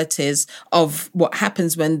realities of what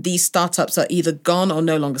happens when these startups are either gone or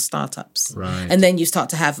no longer startups. Right. And then you start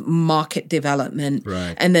to have market development.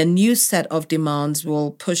 Right. And then new set of demands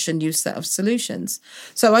will push a new set of solutions.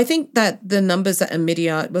 So I think that the numbers that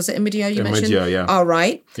Omidyar, was it Omidyar you mentioned? Yeah. Are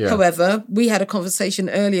right. Yeah. However, we had a conversation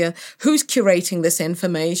earlier. Who's curating this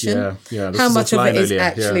information? Yeah. How much of it is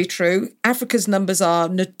actually true? Africa's numbers are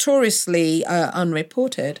notoriously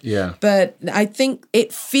unreported. Yeah. But I think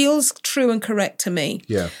it feels true and correct to me.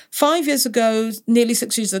 Yeah. 5 years ago, nearly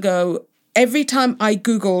 6 years ago, every time I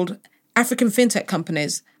Googled African fintech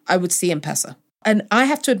companies, I would see M-Pesa. And I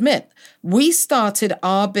have to admit, we started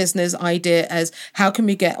our business idea as how can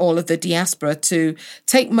we get all of the diaspora to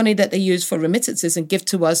take money that they use for remittances and give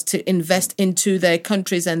to us to invest into their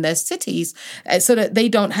countries and their cities so that they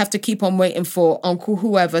don't have to keep on waiting for Uncle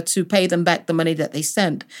whoever to pay them back the money that they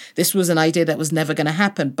sent. This was an idea that was never going to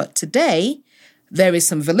happen. But today, there is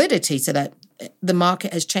some validity to that. The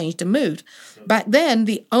market has changed and moved. Back then,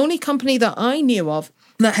 the only company that I knew of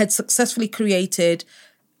that had successfully created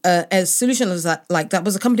a solution like that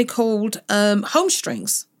was a company called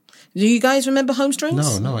HomeStrings. Do you guys remember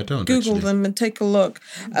HomeStrings? No, I don't. Google them and take a look.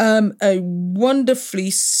 A wonderfully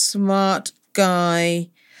smart guy,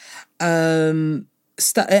 Eric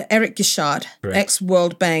Gishard,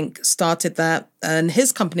 ex-World Bank, started that, and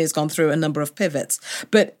his company has gone through a number of pivots.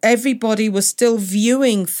 But everybody was still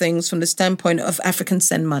viewing things from the standpoint of Africans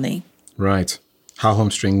send money. Right. How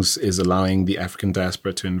HomeStrings is allowing the African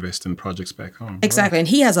diaspora to invest in projects back home. Exactly. Right. And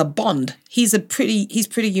he has a bond. He's pretty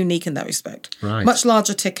unique in that respect. Right. Much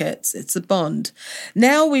larger tickets. It's a bond.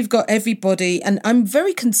 Now we've got everybody, and I'm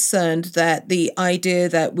very concerned that the idea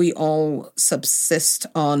that we all subsist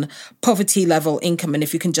on poverty level income, and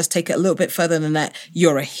if you can just take it a little bit further than that,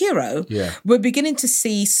 you're a hero. Yeah. We're beginning to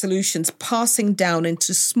see solutions passing down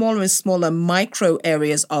into smaller and smaller micro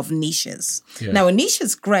areas of niches. Yeah. Now, a niche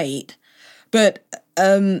is great, but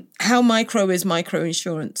how micro is micro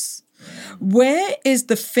insurance? Where is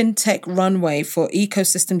the fintech runway for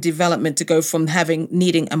ecosystem development to go from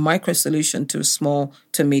needing a micro solution to a small,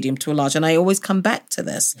 to a medium, to a large? And I always come back to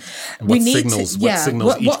this. What signals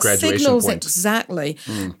each graduation point? Exactly.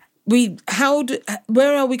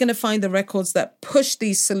 Where are we going to find the records that push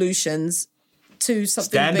these solutions to something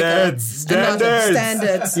standards.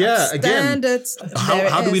 Yeah, again. Standards.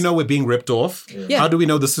 How do we know we're being ripped off? Yeah. How do we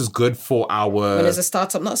know this is good for our... When it's a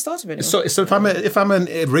startup, not a startup anymore. So if I'm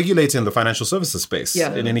a regulator in the financial services space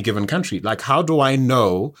in any given country, like how do I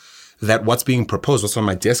know that what's being proposed, what's on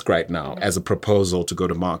my desk right now as a proposal to go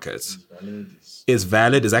to market is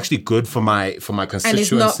valid, is actually good for my constituency. And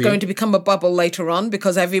it's not going to become a bubble later on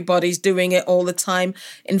because everybody's doing it all the time.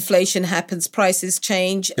 Inflation happens, prices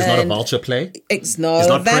change. It's not a vulture play. It's not. It's a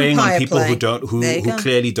not preying on vampire people play. who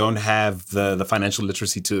clearly don't have the financial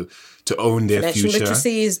literacy to own their Financial future.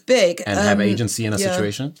 literacy is big. And have agency in a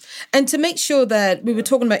situation. And to make sure that we were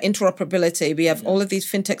talking about interoperability, we have all of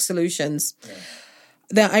these fintech solutions.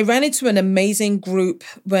 That I ran into an amazing group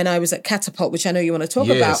when I was at Catapult, which I know you want to talk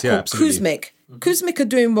about, called Kuzmic. Kuzmic are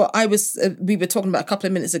doing what we were talking about a couple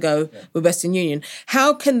of minutes ago with Western Union.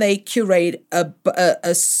 How can they curate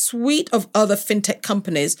a suite of other fintech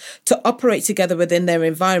companies to operate together within their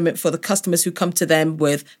environment for the customers who come to them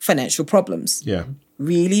with financial problems? Yeah.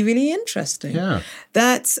 Really, really interesting. Yeah.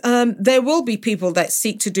 That's there will be people that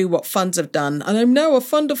seek to do what funds have done. And I know a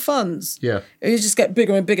fund of funds. Yeah. You just get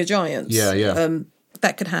bigger and bigger giants. Yeah.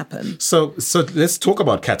 That could happen. So let's talk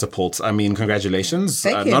about Catapult. I mean, congratulations!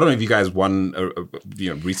 Thank you. Not only have you guys won,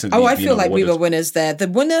 recently. Oh, I feel like awarded. we were winners there. The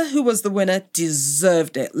winner who was the winner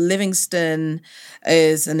deserved it. Livingston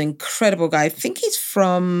is an incredible guy. I think he's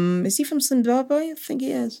from. Is he from Zimbabwe? I think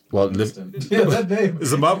he is. Well,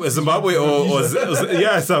 Zimbabwe or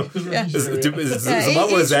yeah. So Zimbabwe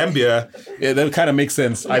or Zambia. Yeah, that kind of makes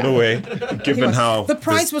sense either way, given how the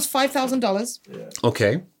prize was $5,000.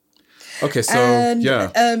 Okay. Okay, so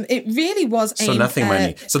it really was aimed nothing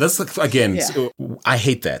money. So that's again, I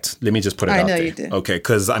hate that. Let me just put it out there. I know you do. Okay,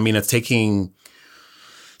 because I mean, it's taking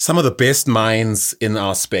some of the best minds in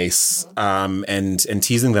our space and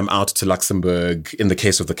teasing them out to Luxembourg in the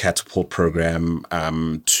case of the Catapult program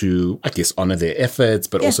to, I guess, honor their efforts,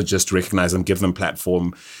 but also just recognize them, give them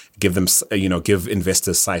platform, give them, give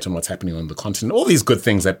investors sight on what's happening on the continent. All these good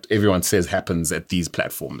things that everyone says happens at these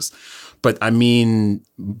platforms. But I mean,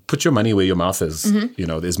 put your money where your mouth is,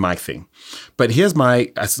 is my thing. But here's my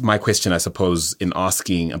question, I suppose, in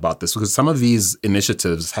asking about this, because some of these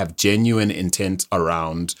initiatives have genuine intent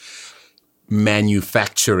around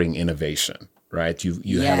manufacturing innovation, right?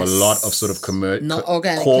 You have a lot of sort of not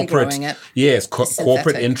organically growing it. Yes,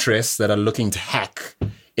 corporate interests that are looking to hack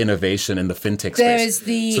innovation in the fintech space.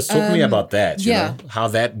 So talk to me about that, you know, how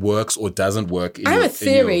that works or doesn't work. I have a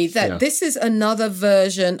theory that this is another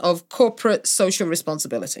version of corporate social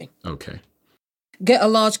responsibility. Okay. Get a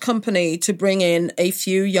large company to bring in a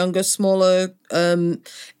few younger, smaller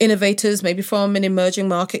innovators, maybe from an emerging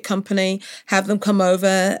market company, have them come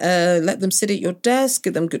over, let them sit at your desk,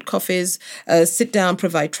 give them good coffees, sit down,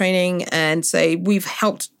 provide training, and say, we've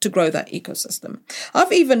helped to grow that ecosystem.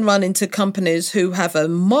 I've even run into companies who have a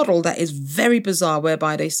model that is very bizarre,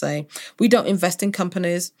 whereby they say, we don't invest in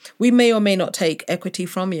companies. We may or may not take equity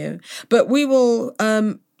from you, but we will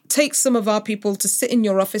take some of our people to sit in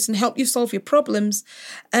your office and help you solve your problems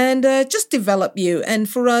and just develop you. And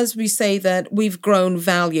for us, we say that we've grown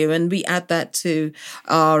value and we add that to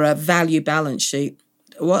our value balance sheet.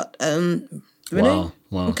 What? Renee?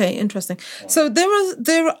 Wow. Okay, interesting. Wow. So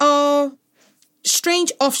there are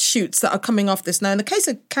strange offshoots that are coming off this. Now, in the case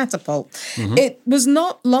of Catapult, it was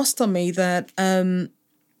not lost on me that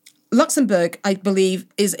Luxembourg, I believe,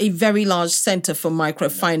 is a very large center for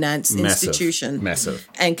microfinance institution. Massive.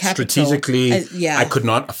 And capital. Strategically, I could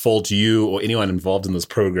not fault you or anyone involved in this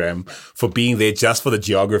program for being there just for the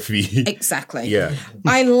geography. Exactly. Yeah.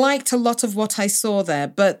 I liked a lot of what I saw there,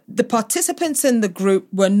 but the participants in the group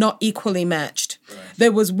were not equally matched. Right.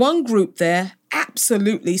 There was one group there,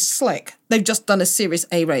 absolutely slick. They've just done a Series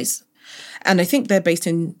A raise. And I think they're based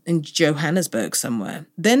in Johannesburg somewhere.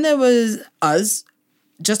 Then there was us,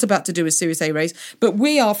 just about to do a Series A raise, but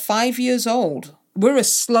we are 5 years old. We're a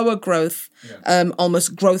slower growth,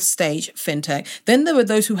 almost growth stage fintech. Then there were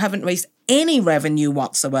those who haven't raised any revenue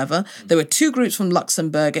whatsoever. There were two groups from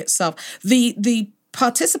Luxembourg itself. The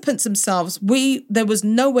participants themselves, there was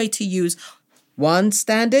no way to use one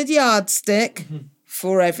standard yardstick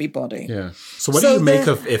for everybody. Yeah. So what do you make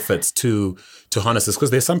of efforts to harness this?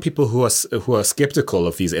 Because there's some people who are skeptical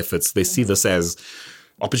of these efforts. They see this as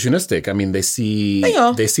opportunistic. I mean, they see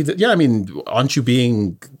that. Yeah, I mean, aren't you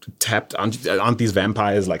being tapped? Aren't these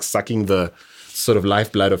vampires like sucking the sort of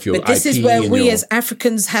lifeblood of your IP? But this is where we as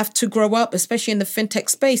Africans have to grow up, especially in the fintech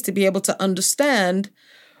space, to be able to understand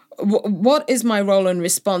what is my role and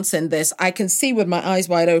response in this. I can see with my eyes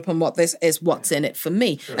wide open what this is, what's in it for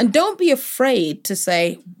me. Sure. And don't be afraid to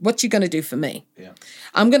say, what you going to do for me? Yeah.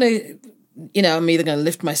 I'm either going to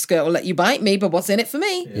lift my skirt or let you bite me, but what's in it for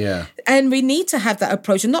me? Yeah. And we need to have that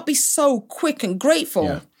approach and not be so quick and grateful.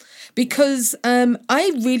 Yeah. because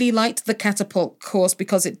I really liked the Catapult course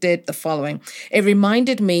because it did the following. It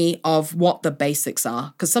reminded me of what the basics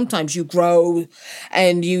are, because sometimes you grow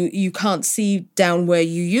and you can't see down where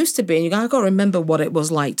you used to be, and you go, I got to remember what it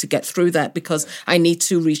was like to get through that because I need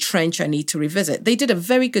to retrench, I need to revisit. They did a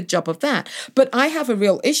very good job of that. But I have a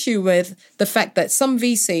real issue with the fact that some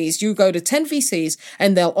VCs, you go to 10 VCs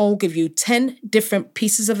and they'll all give you 10 different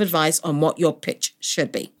pieces of advice on what your pitch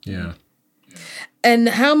should be. Yeah. And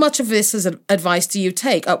how much of this as advice do you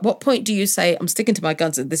take? At what point do you say, I'm sticking to my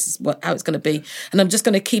guns and this is how it's going to be, and I'm just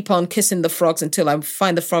going to keep on kissing the frogs until I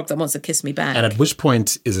find the frog that wants to kiss me back? And at which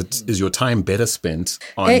point is your time better spent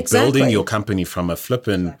on building your company from a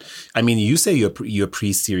flippin'? I mean, you say you're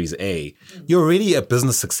pre-Series A. You're already a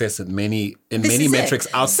business success in many metrics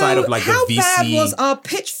outside of like the VC. How bad was our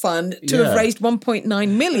pitch fund to have raised 1.9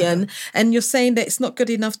 million, and you're saying that it's not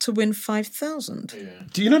good enough to win 5,000? Yeah.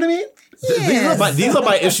 Do you know what I mean? Yes. These are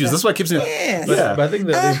my issues. This is what keeps me. Yes. But I think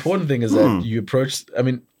that the important thing is that you approach. I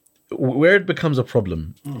mean, where it becomes a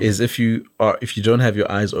problem is if you don't have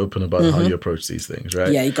your eyes open about how you approach these things,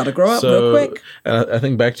 right? Yeah, you got to grow up real quick. And I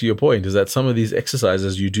think back to your point is that some of these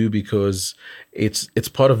exercises you do because it's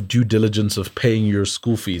part of due diligence of paying your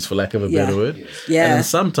school fees, for lack of a better word. Yeah. And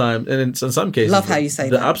in some cases, love how you say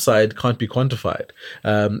the that. upside can't be quantified.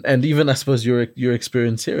 And even I suppose your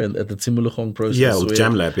experience here at the Tsimulogong process, with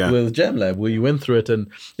JamLab, with JamLab, where you went through it, and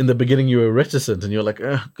in the beginning you were reticent, and you're like,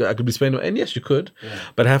 I could be spending, and yes, you could,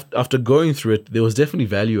 but after going through it, there was definitely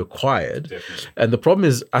value acquired. Definitely. And the problem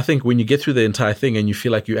is, I think when you get through the entire thing and you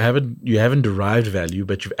feel like you haven't derived value,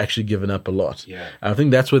 but you've actually given up a lot. Yeah. I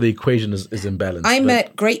think that's where the equation is imbalanced. I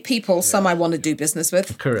met great people, some I want to do business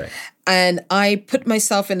with. Correct. And I put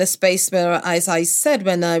myself in a space where, as I said,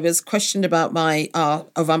 when I was questioned about my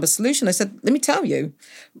Ovamba solution, I said, let me tell you,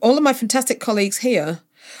 all of my fantastic colleagues here,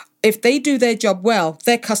 if they do their job well,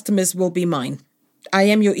 their customers will be mine. I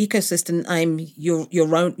am your ecosystem. I'm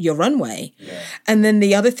your runway. Yeah. And then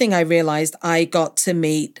the other thing I realized, I got to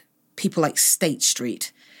meet people like State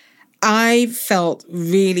Street. I felt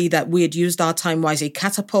really that we had used our time wisely.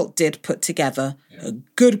 Catapult did put together a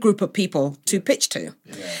good group of people to pitch to.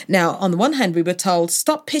 Yeah. Now, on the one hand, we were told,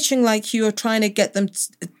 stop pitching like you're trying to get them,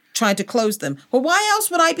 trying to close them. Well, why else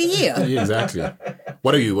would I be here? Yeah, exactly.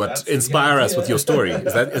 What are you? What inspire us with your story?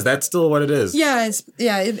 Is that still what it is? Yeah,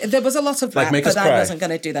 there was a lot of that, but I wasn't going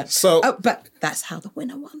to do that. So, but that's how the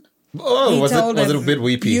winner won. Oh, was it a bit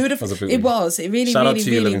weepy? Beautiful. It was. It really,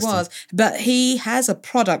 really was. But he has a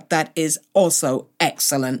product that is also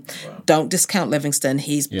excellent. Wow. Don't discount Livingston.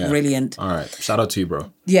 He's brilliant. All right. Shout out to you,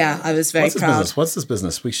 bro. Yeah, I was very proud. What's this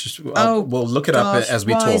business? We'll look it up as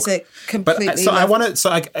we talk. Is it completely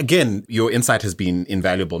again, your insight has been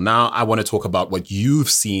invaluable. Now I want to talk about what you've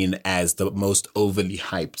seen as the most overly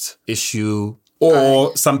hyped issue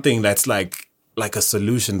or something that's like a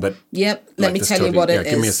solution, but let me tell you what it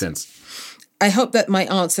is. Give me a sense. I hope that my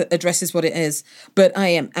answer addresses what it is, but I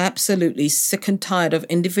am absolutely sick and tired of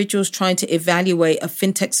individuals trying to evaluate a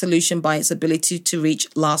fintech solution by its ability to reach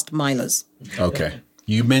last milers. Okay.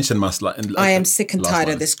 You mentioned I am sick and tired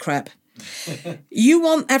of this crap. You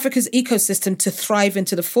want Africa's ecosystem to thrive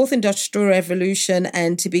into the fourth industrial revolution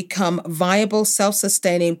and to become viable,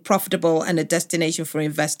 self-sustaining, profitable, and a destination for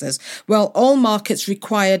investors. Well, all markets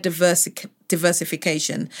require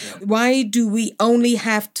diversification. Yeah. Why do we only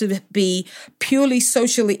have to be purely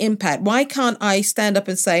socially impact? Why can't I stand up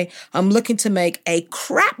and say, I'm looking to make a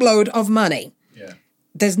crap load of money? Yeah.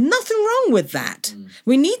 There's nothing wrong with that.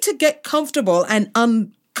 We need to get comfortable and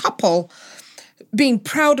uncouple being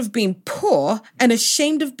proud of being poor and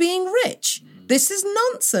ashamed of being rich. This is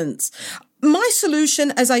nonsense. My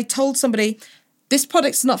solution, as I told somebody, this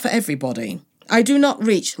product's not for everybody. I do not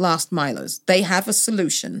reach last milers. They have a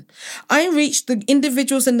solution. I reach the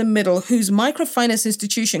individuals in the middle whose microfinance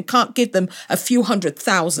institution can't give them a few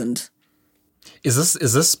 $100,000. Is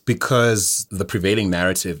this because the prevailing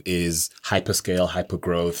narrative is hyperscale,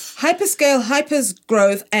 hypergrowth? Hyperscale,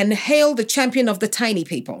 hypergrowth, and hail the champion of the tiny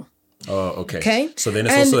people. Oh, okay. So then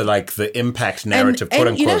it's also like the impact narrative, quote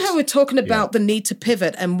unquote. You know how we're talking about the need to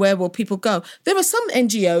pivot and where will people go? There are some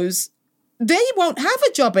NGOs, they won't have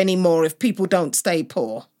a job anymore if people don't stay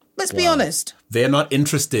poor. Let's be honest. They're not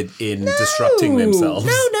interested in disrupting themselves.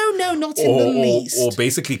 No, not in the least. Or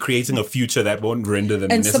basically creating a future that won't render them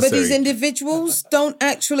necessary. And some of these individuals don't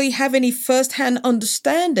actually have any first-hand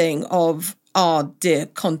understanding of our dear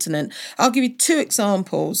continent. I'll give you two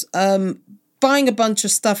examples. buying a bunch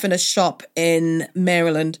of stuff in a shop in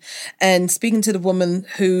Maryland and speaking to the woman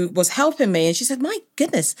who was helping me. And she said, my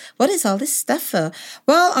goodness, what is all this stuff for?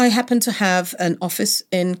 Well, I happen to have an office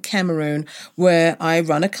in Cameroon where I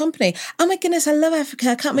run a company. Oh my goodness, I love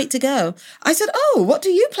Africa. I can't wait to go. I said, oh, what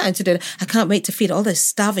do you plan to do? I can't wait to feed all those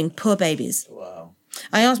starving poor babies. Wow.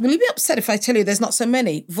 I asked, will you be upset if I tell you there's not so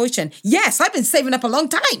many? Voichen, yes, I've been saving up a long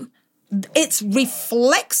time. It's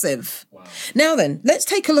reflexive. Wow. Now then, let's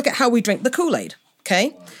take a look at how we drink the Kool-Aid, okay?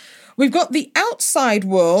 Wow. We've got the outside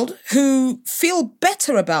world who feel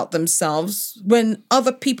better about themselves when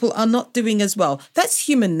other people are not doing as well. That's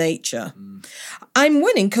human nature. I'm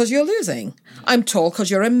winning because you're losing. I'm tall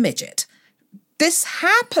because you're a midget. This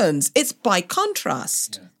happens. It's by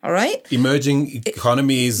contrast. Yeah. All right? Emerging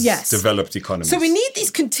economies, yes. Developed economies. So we need these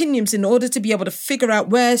continuums in order to be able to figure out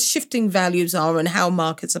where shifting values are and how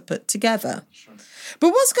markets are put together. Sure. But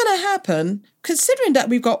what's going to happen, considering that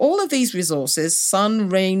we've got all of these resources, sun,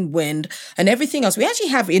 rain, wind, and everything else, we actually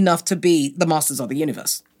have enough to be the masters of the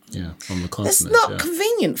universe. Yeah, on the continent. It's not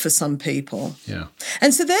convenient for some people. Yeah.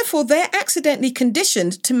 And so therefore, they're accidentally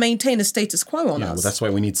conditioned to maintain a status quo on us. Well, that's why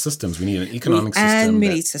we need systems. We need an economic system. And we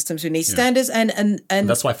need systems. We need standards. And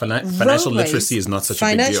that's why financial literacy is not such a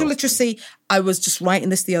big deal. Financial literacy, I was just writing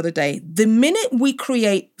this the other day. The minute we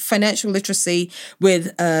create financial literacy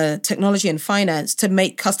with technology and finance to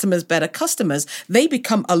make customers better customers, they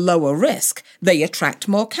become a lower risk. They attract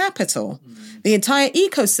more capital. The entire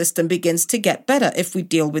ecosystem begins to get better if we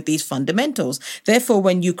deal with these fundamentals. Therefore,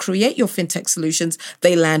 when you create your fintech solutions,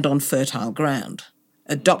 they land on fertile ground.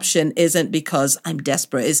 Adoption isn't because I'm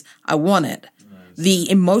desperate, it's I want it. The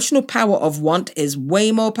emotional power of want is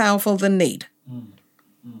way more powerful than need.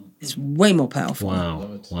 It's way more powerful.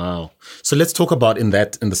 Wow. So let's talk about in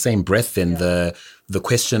the same breath then the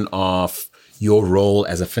question of your role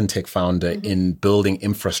as a fintech founder in building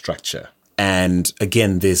infrastructure. And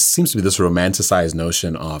again, there seems to be this romanticized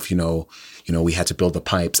notion of, we had to build the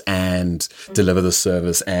pipes and deliver the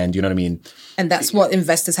service and, you know what I mean? And that's what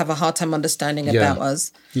investors have a hard time understanding about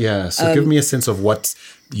us. Yeah. So give me a sense of what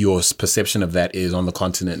your perception of that is on the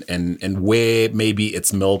continent and where maybe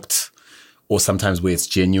it's milked or sometimes where it's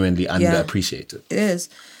genuinely underappreciated. It is.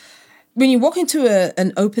 When you walk into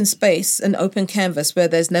an open space, an open canvas where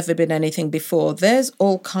there's never been anything before, there's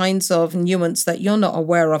all kinds of nuance that you're not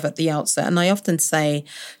aware of at the outset. And I often say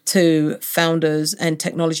to founders and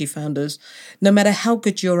technology founders, no matter how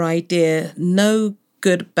good your idea, no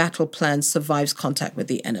good battle plan survives contact with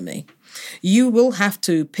the enemy. You will have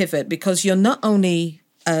to pivot because you're not only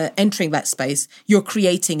entering that space, you're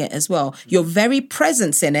creating it as well. Your very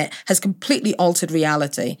presence in it has completely altered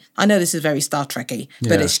reality. I know this is very Star Trek-y,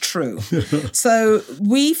 but it's true. So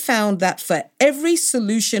we found that for every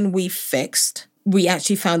solution we fixed, we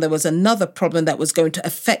actually found there was another problem that was going to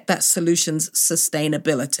affect that solution's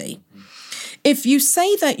sustainability. If you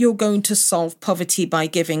say that you're going to solve poverty by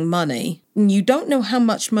giving money, and you don't know how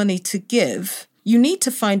much money to give, you need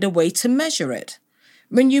to find a way to measure it.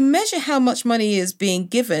 When you measure how much money is being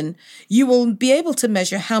given, you will be able to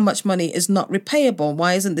measure how much money is not repayable.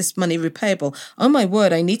 Why isn't this money repayable? Oh my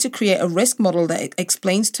word, I need to create a risk model that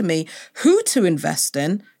explains to me who to invest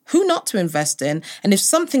in, who not to invest in, and if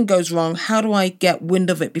something goes wrong, how do I get wind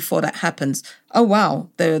of it before that happens? Oh wow,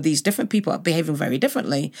 there are these different people behaving very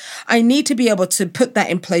differently. I need to be able to put that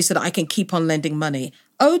in place so that I can keep on lending money.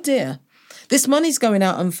 Oh dear, this money's going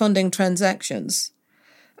out on funding transactions.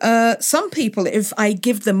 Some people, if I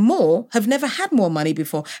give them more, have never had more money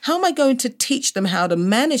before. How am I going to teach them how to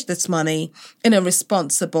manage this money in a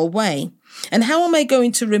responsible way? And how am I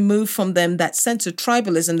going to remove from them that sense of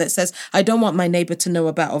tribalism that says, I don't want my neighbor to know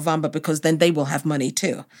about Ovamba because then they will have money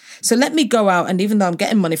too. So let me go out and even though I'm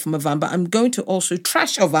getting money from Ovamba, I'm going to also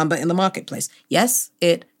trash Ovamba in the marketplace. Yes,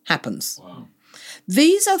 it happens. Wow.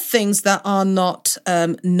 These are things that are not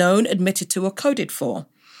known, admitted to, or coded for.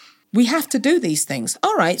 We have to do these things.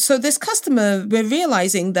 All right, so this customer, we're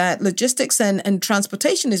realizing that logistics and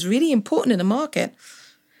transportation is really important in the market.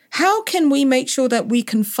 How can we make sure that we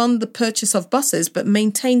can fund the purchase of buses but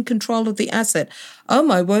maintain control of the asset? Oh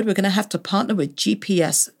my word, we're going to have to partner with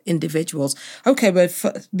GPS individuals. Okay,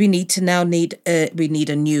 we need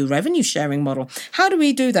a new revenue sharing model. How do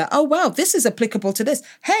we do that? Oh wow, this is applicable to this.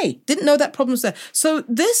 Hey, didn't know that problem's there. So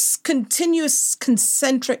this continuous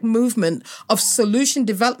concentric movement of solution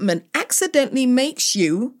development accidentally makes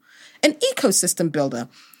you an ecosystem builder.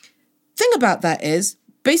 Thing about that is,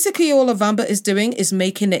 basically, all Ovamba is doing is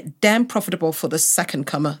making it damn profitable for the second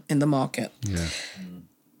comer in the market. Yeah.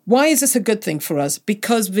 Why is this a good thing for us?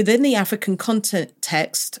 Because within the African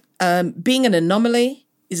context, being an anomaly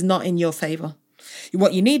is not in your favor.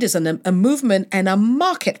 What you need is a movement and a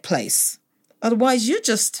marketplace Otherwise, you're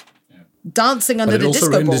just dancing under the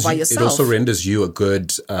disco ball by yourself. It also renders you a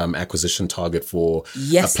good acquisition target for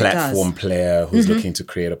a platform player who's looking to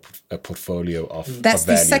create a portfolio of That's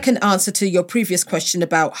value. the second answer to your previous question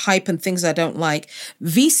about hype and things I don't like.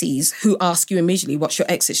 VCs who ask you immediately, what's your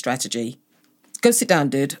exit strategy? Go sit down,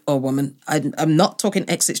 dude or woman. I'm not talking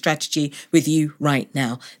exit strategy with you right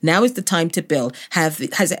now. Now is the time to build. Has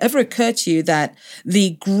it ever occurred to you that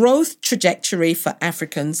the growth trajectory for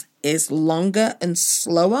Africans is longer and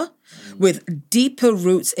slower with deeper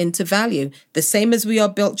roots into value? The same as we are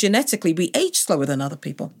built genetically, we age slower than other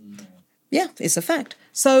people. Yeah, it's a fact.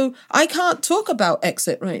 So I can't talk about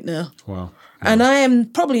exit right now. Wow. And I am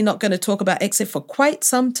probably not going to talk about exit for quite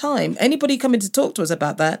some time. Anybody coming to talk to us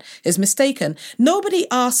about that is mistaken. Nobody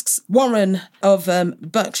asks Warren of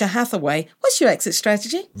Berkshire Hathaway, what's your exit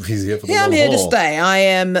strategy? He's here for the I'm long here to haul. stay. I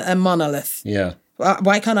am a monolith. Yeah.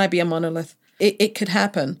 Why can't I be a monolith? It could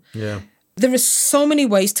happen. Yeah. There are so many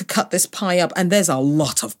ways to cut this pie up, and there's a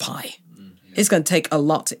lot of pie. It's going to take a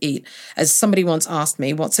lot to eat. As somebody once asked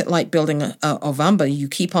me, what's it like building a Ovamba? You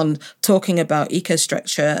keep on talking about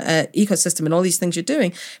ecosystem and all these things you're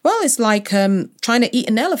doing. Well, it's like trying to eat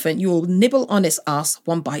an elephant. You'll nibble on its ass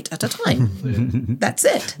one bite at a time. That's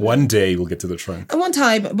it. One day we'll get to the trunk. And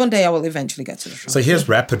one day I will eventually get to the trunk. So here's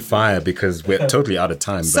rapid fire because we're totally out of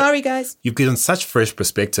time. Sorry, guys. You've given such fresh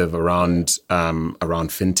perspective around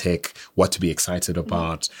fintech, what to be excited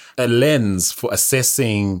about, a lens for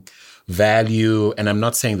assessing value. And I'm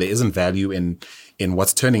not saying there isn't value in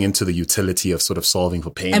what's turning into the utility of sort of solving for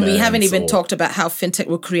payments. And we haven't even talked about how fintech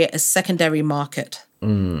will create a secondary market.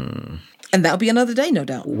 And that'll be another day, no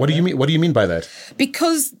doubt. What do you mean? What do you mean by that?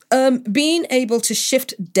 Because being able to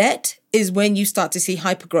shift debt is when you start to see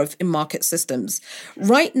hypergrowth in market systems.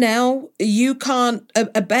 Right now, you can't.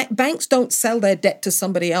 Banks don't sell their debt to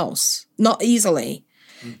somebody else, not easily.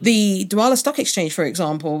 The Douala Stock Exchange, for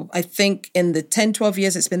example, I think in the 10, 12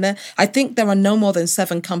 years it's been there, I think there are no more than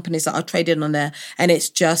 7 companies that are traded on there, and it's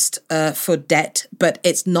just for debt, but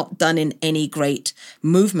it's not done in any great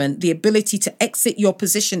movement. The ability to exit your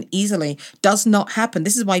position easily does not happen.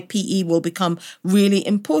 This is why PE will become really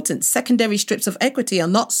important. Secondary strips of equity are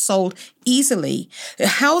not sold easily.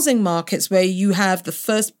 Housing markets where you have the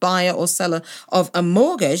first buyer or seller of a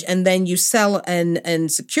mortgage and then you sell and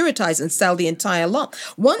securitize and sell the entire lot.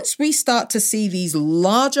 Once we start to see these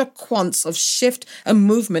larger quants of shift and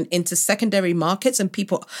movement into secondary markets and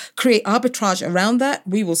people create arbitrage around that,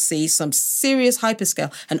 we will see some serious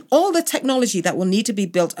hyperscale. And all the technology that will need to be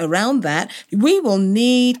built around that, we will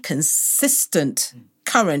need consistent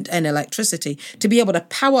current and electricity to be able to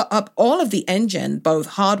power up all of the engine, both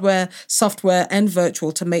hardware, software, and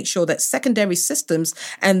virtual, to make sure that secondary systems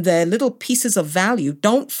and their little pieces of value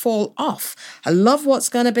don't fall off. I love what's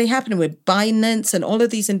going to be happening with Binance and all of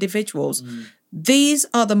these individuals. These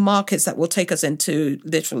are the markets that will take us into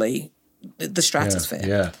literally the stratosphere.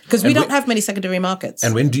 Yeah. Because we don't have many secondary markets.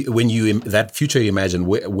 And when you that future you imagine,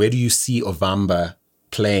 where do you see Ovamba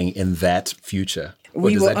playing in that future?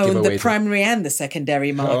 We will own the primary and the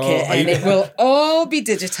secondary market, and it will all be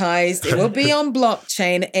digitized. It will be on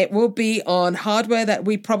blockchain. It will be on hardware that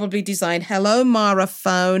we probably designed. Hello, Mara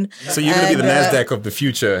phone. So you're going to be the NASDAQ of the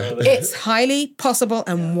future. It's highly possible,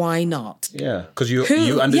 and why not? Yeah, because you're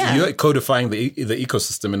codifying the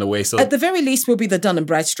ecosystem in a way. So at the very least, we'll be the Dun &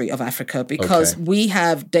 Bradstreet of Africa, because we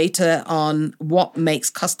have data on what makes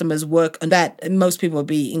customers work, and that most people will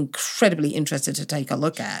be incredibly interested to take a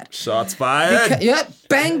look at. Shots fired.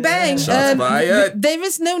 Bang, bang. Shots fired. There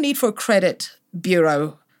is no need for a credit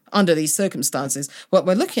bureau under these circumstances. What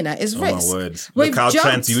we're looking at is risk. Oh, my word. Look out,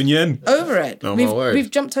 TransUnion. Over it.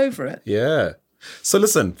 We've jumped over it. Yeah. So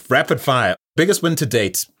listen, rapid fire. Biggest win to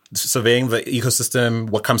date, surveying the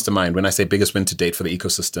ecosystem. What comes to mind when I say biggest win to date for the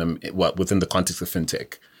ecosystem, within the context of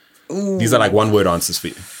fintech? Ooh. These are like one-word answers for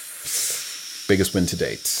you. Biggest win to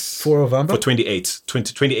date. For Ovamba? For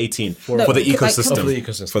 2018. For the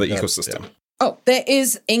ecosystem. For the ecosystem. Oh, there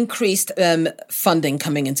is increased funding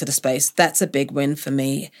coming into the space. That's a big win for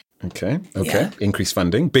me. Okay. Yeah. Increased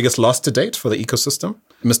funding. Biggest loss to date for the ecosystem?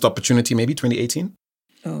 Missed opportunity maybe 2018?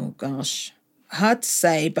 Oh, gosh. Hard to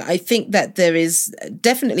say, but I think that there is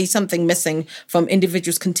definitely something missing from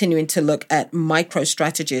individuals continuing to look at micro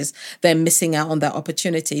strategies. They're missing out on that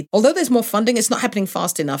opportunity. Although there's more funding, it's not happening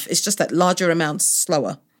fast enough. It's just that larger amounts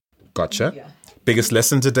slower. Gotcha. Yeah. Biggest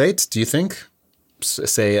lesson to date, do you think?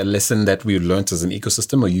 Say a lesson that we learned as an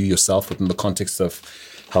ecosystem, or you yourself within the context of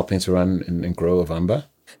helping to run and grow Ovamba?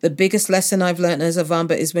 The biggest lesson I've learned as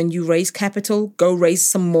Ovamba is when you raise capital, go raise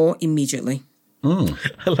some more immediately. I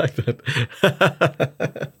like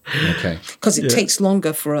that. Okay. Because it takes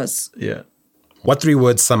longer for us. Yeah. What 3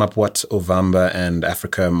 words sum up what Ovamba and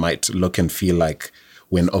Africa might look and feel like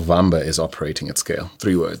when Ovamba is operating at scale?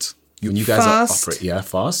 3 words. When you guys Fast, are operating,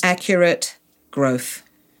 fast, accurate, growth.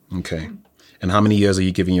 Okay. And how many years are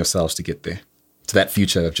you giving yourselves to get there? To that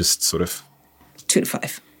future of just sort of 2 to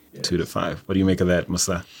 5. 2 to 5. What do you make of that,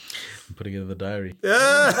 Musa? I'm putting it in the diary.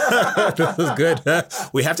 This is good.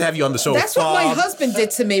 We have to have you on the show. That's what my husband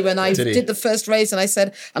did to me when I did the first raise. And I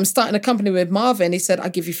said, I'm starting a company with Marvin. He said, I'll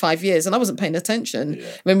give you 5 years. And I wasn't paying attention. Yeah.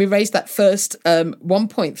 When we raised that first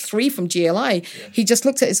 1.3 from GLI, he just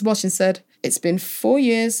looked at his watch and said, it's been 4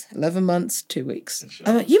 years, 11 months, 2 weeks.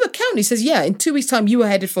 I went, you account? He says, yeah, in 2 weeks' time, you were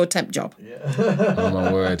headed for a temp job. Yeah. Oh,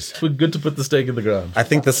 my word. It's good to put the stake in the ground. I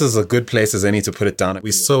think this is a good place as any to put it down.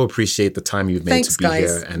 We so appreciate the time you've made to be guys.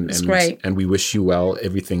 here. And, it's great. And we wish you well,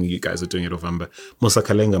 everything you guys are doing at Ovamba. Musa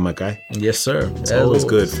Kalenga, my guy. Yes, sir. It's always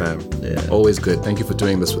good, fam. Yeah. Always good. Thank you for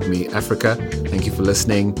doing this with me. Africa, thank you for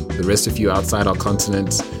listening. The rest of you outside our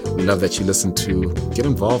continent, we love that you listen to. Get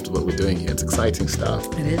involved with what we're doing here. It's exciting stuff.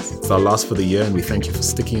 It is. It's our last for the year, and we thank you for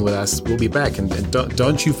sticking with us. We'll be back. And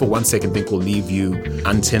don't you for one second think we'll leave you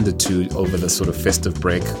untended to over the sort of festive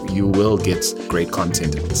break. You will get great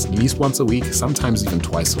content at least once a week, sometimes even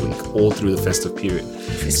twice a week, all through the festive period.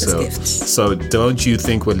 Christmas gifts. So don't you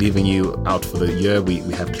think we're leaving you out for the year. We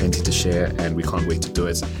have plenty to share, and we can't wait to do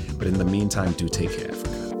it. But in the meantime, do take care,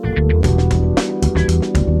 Africa.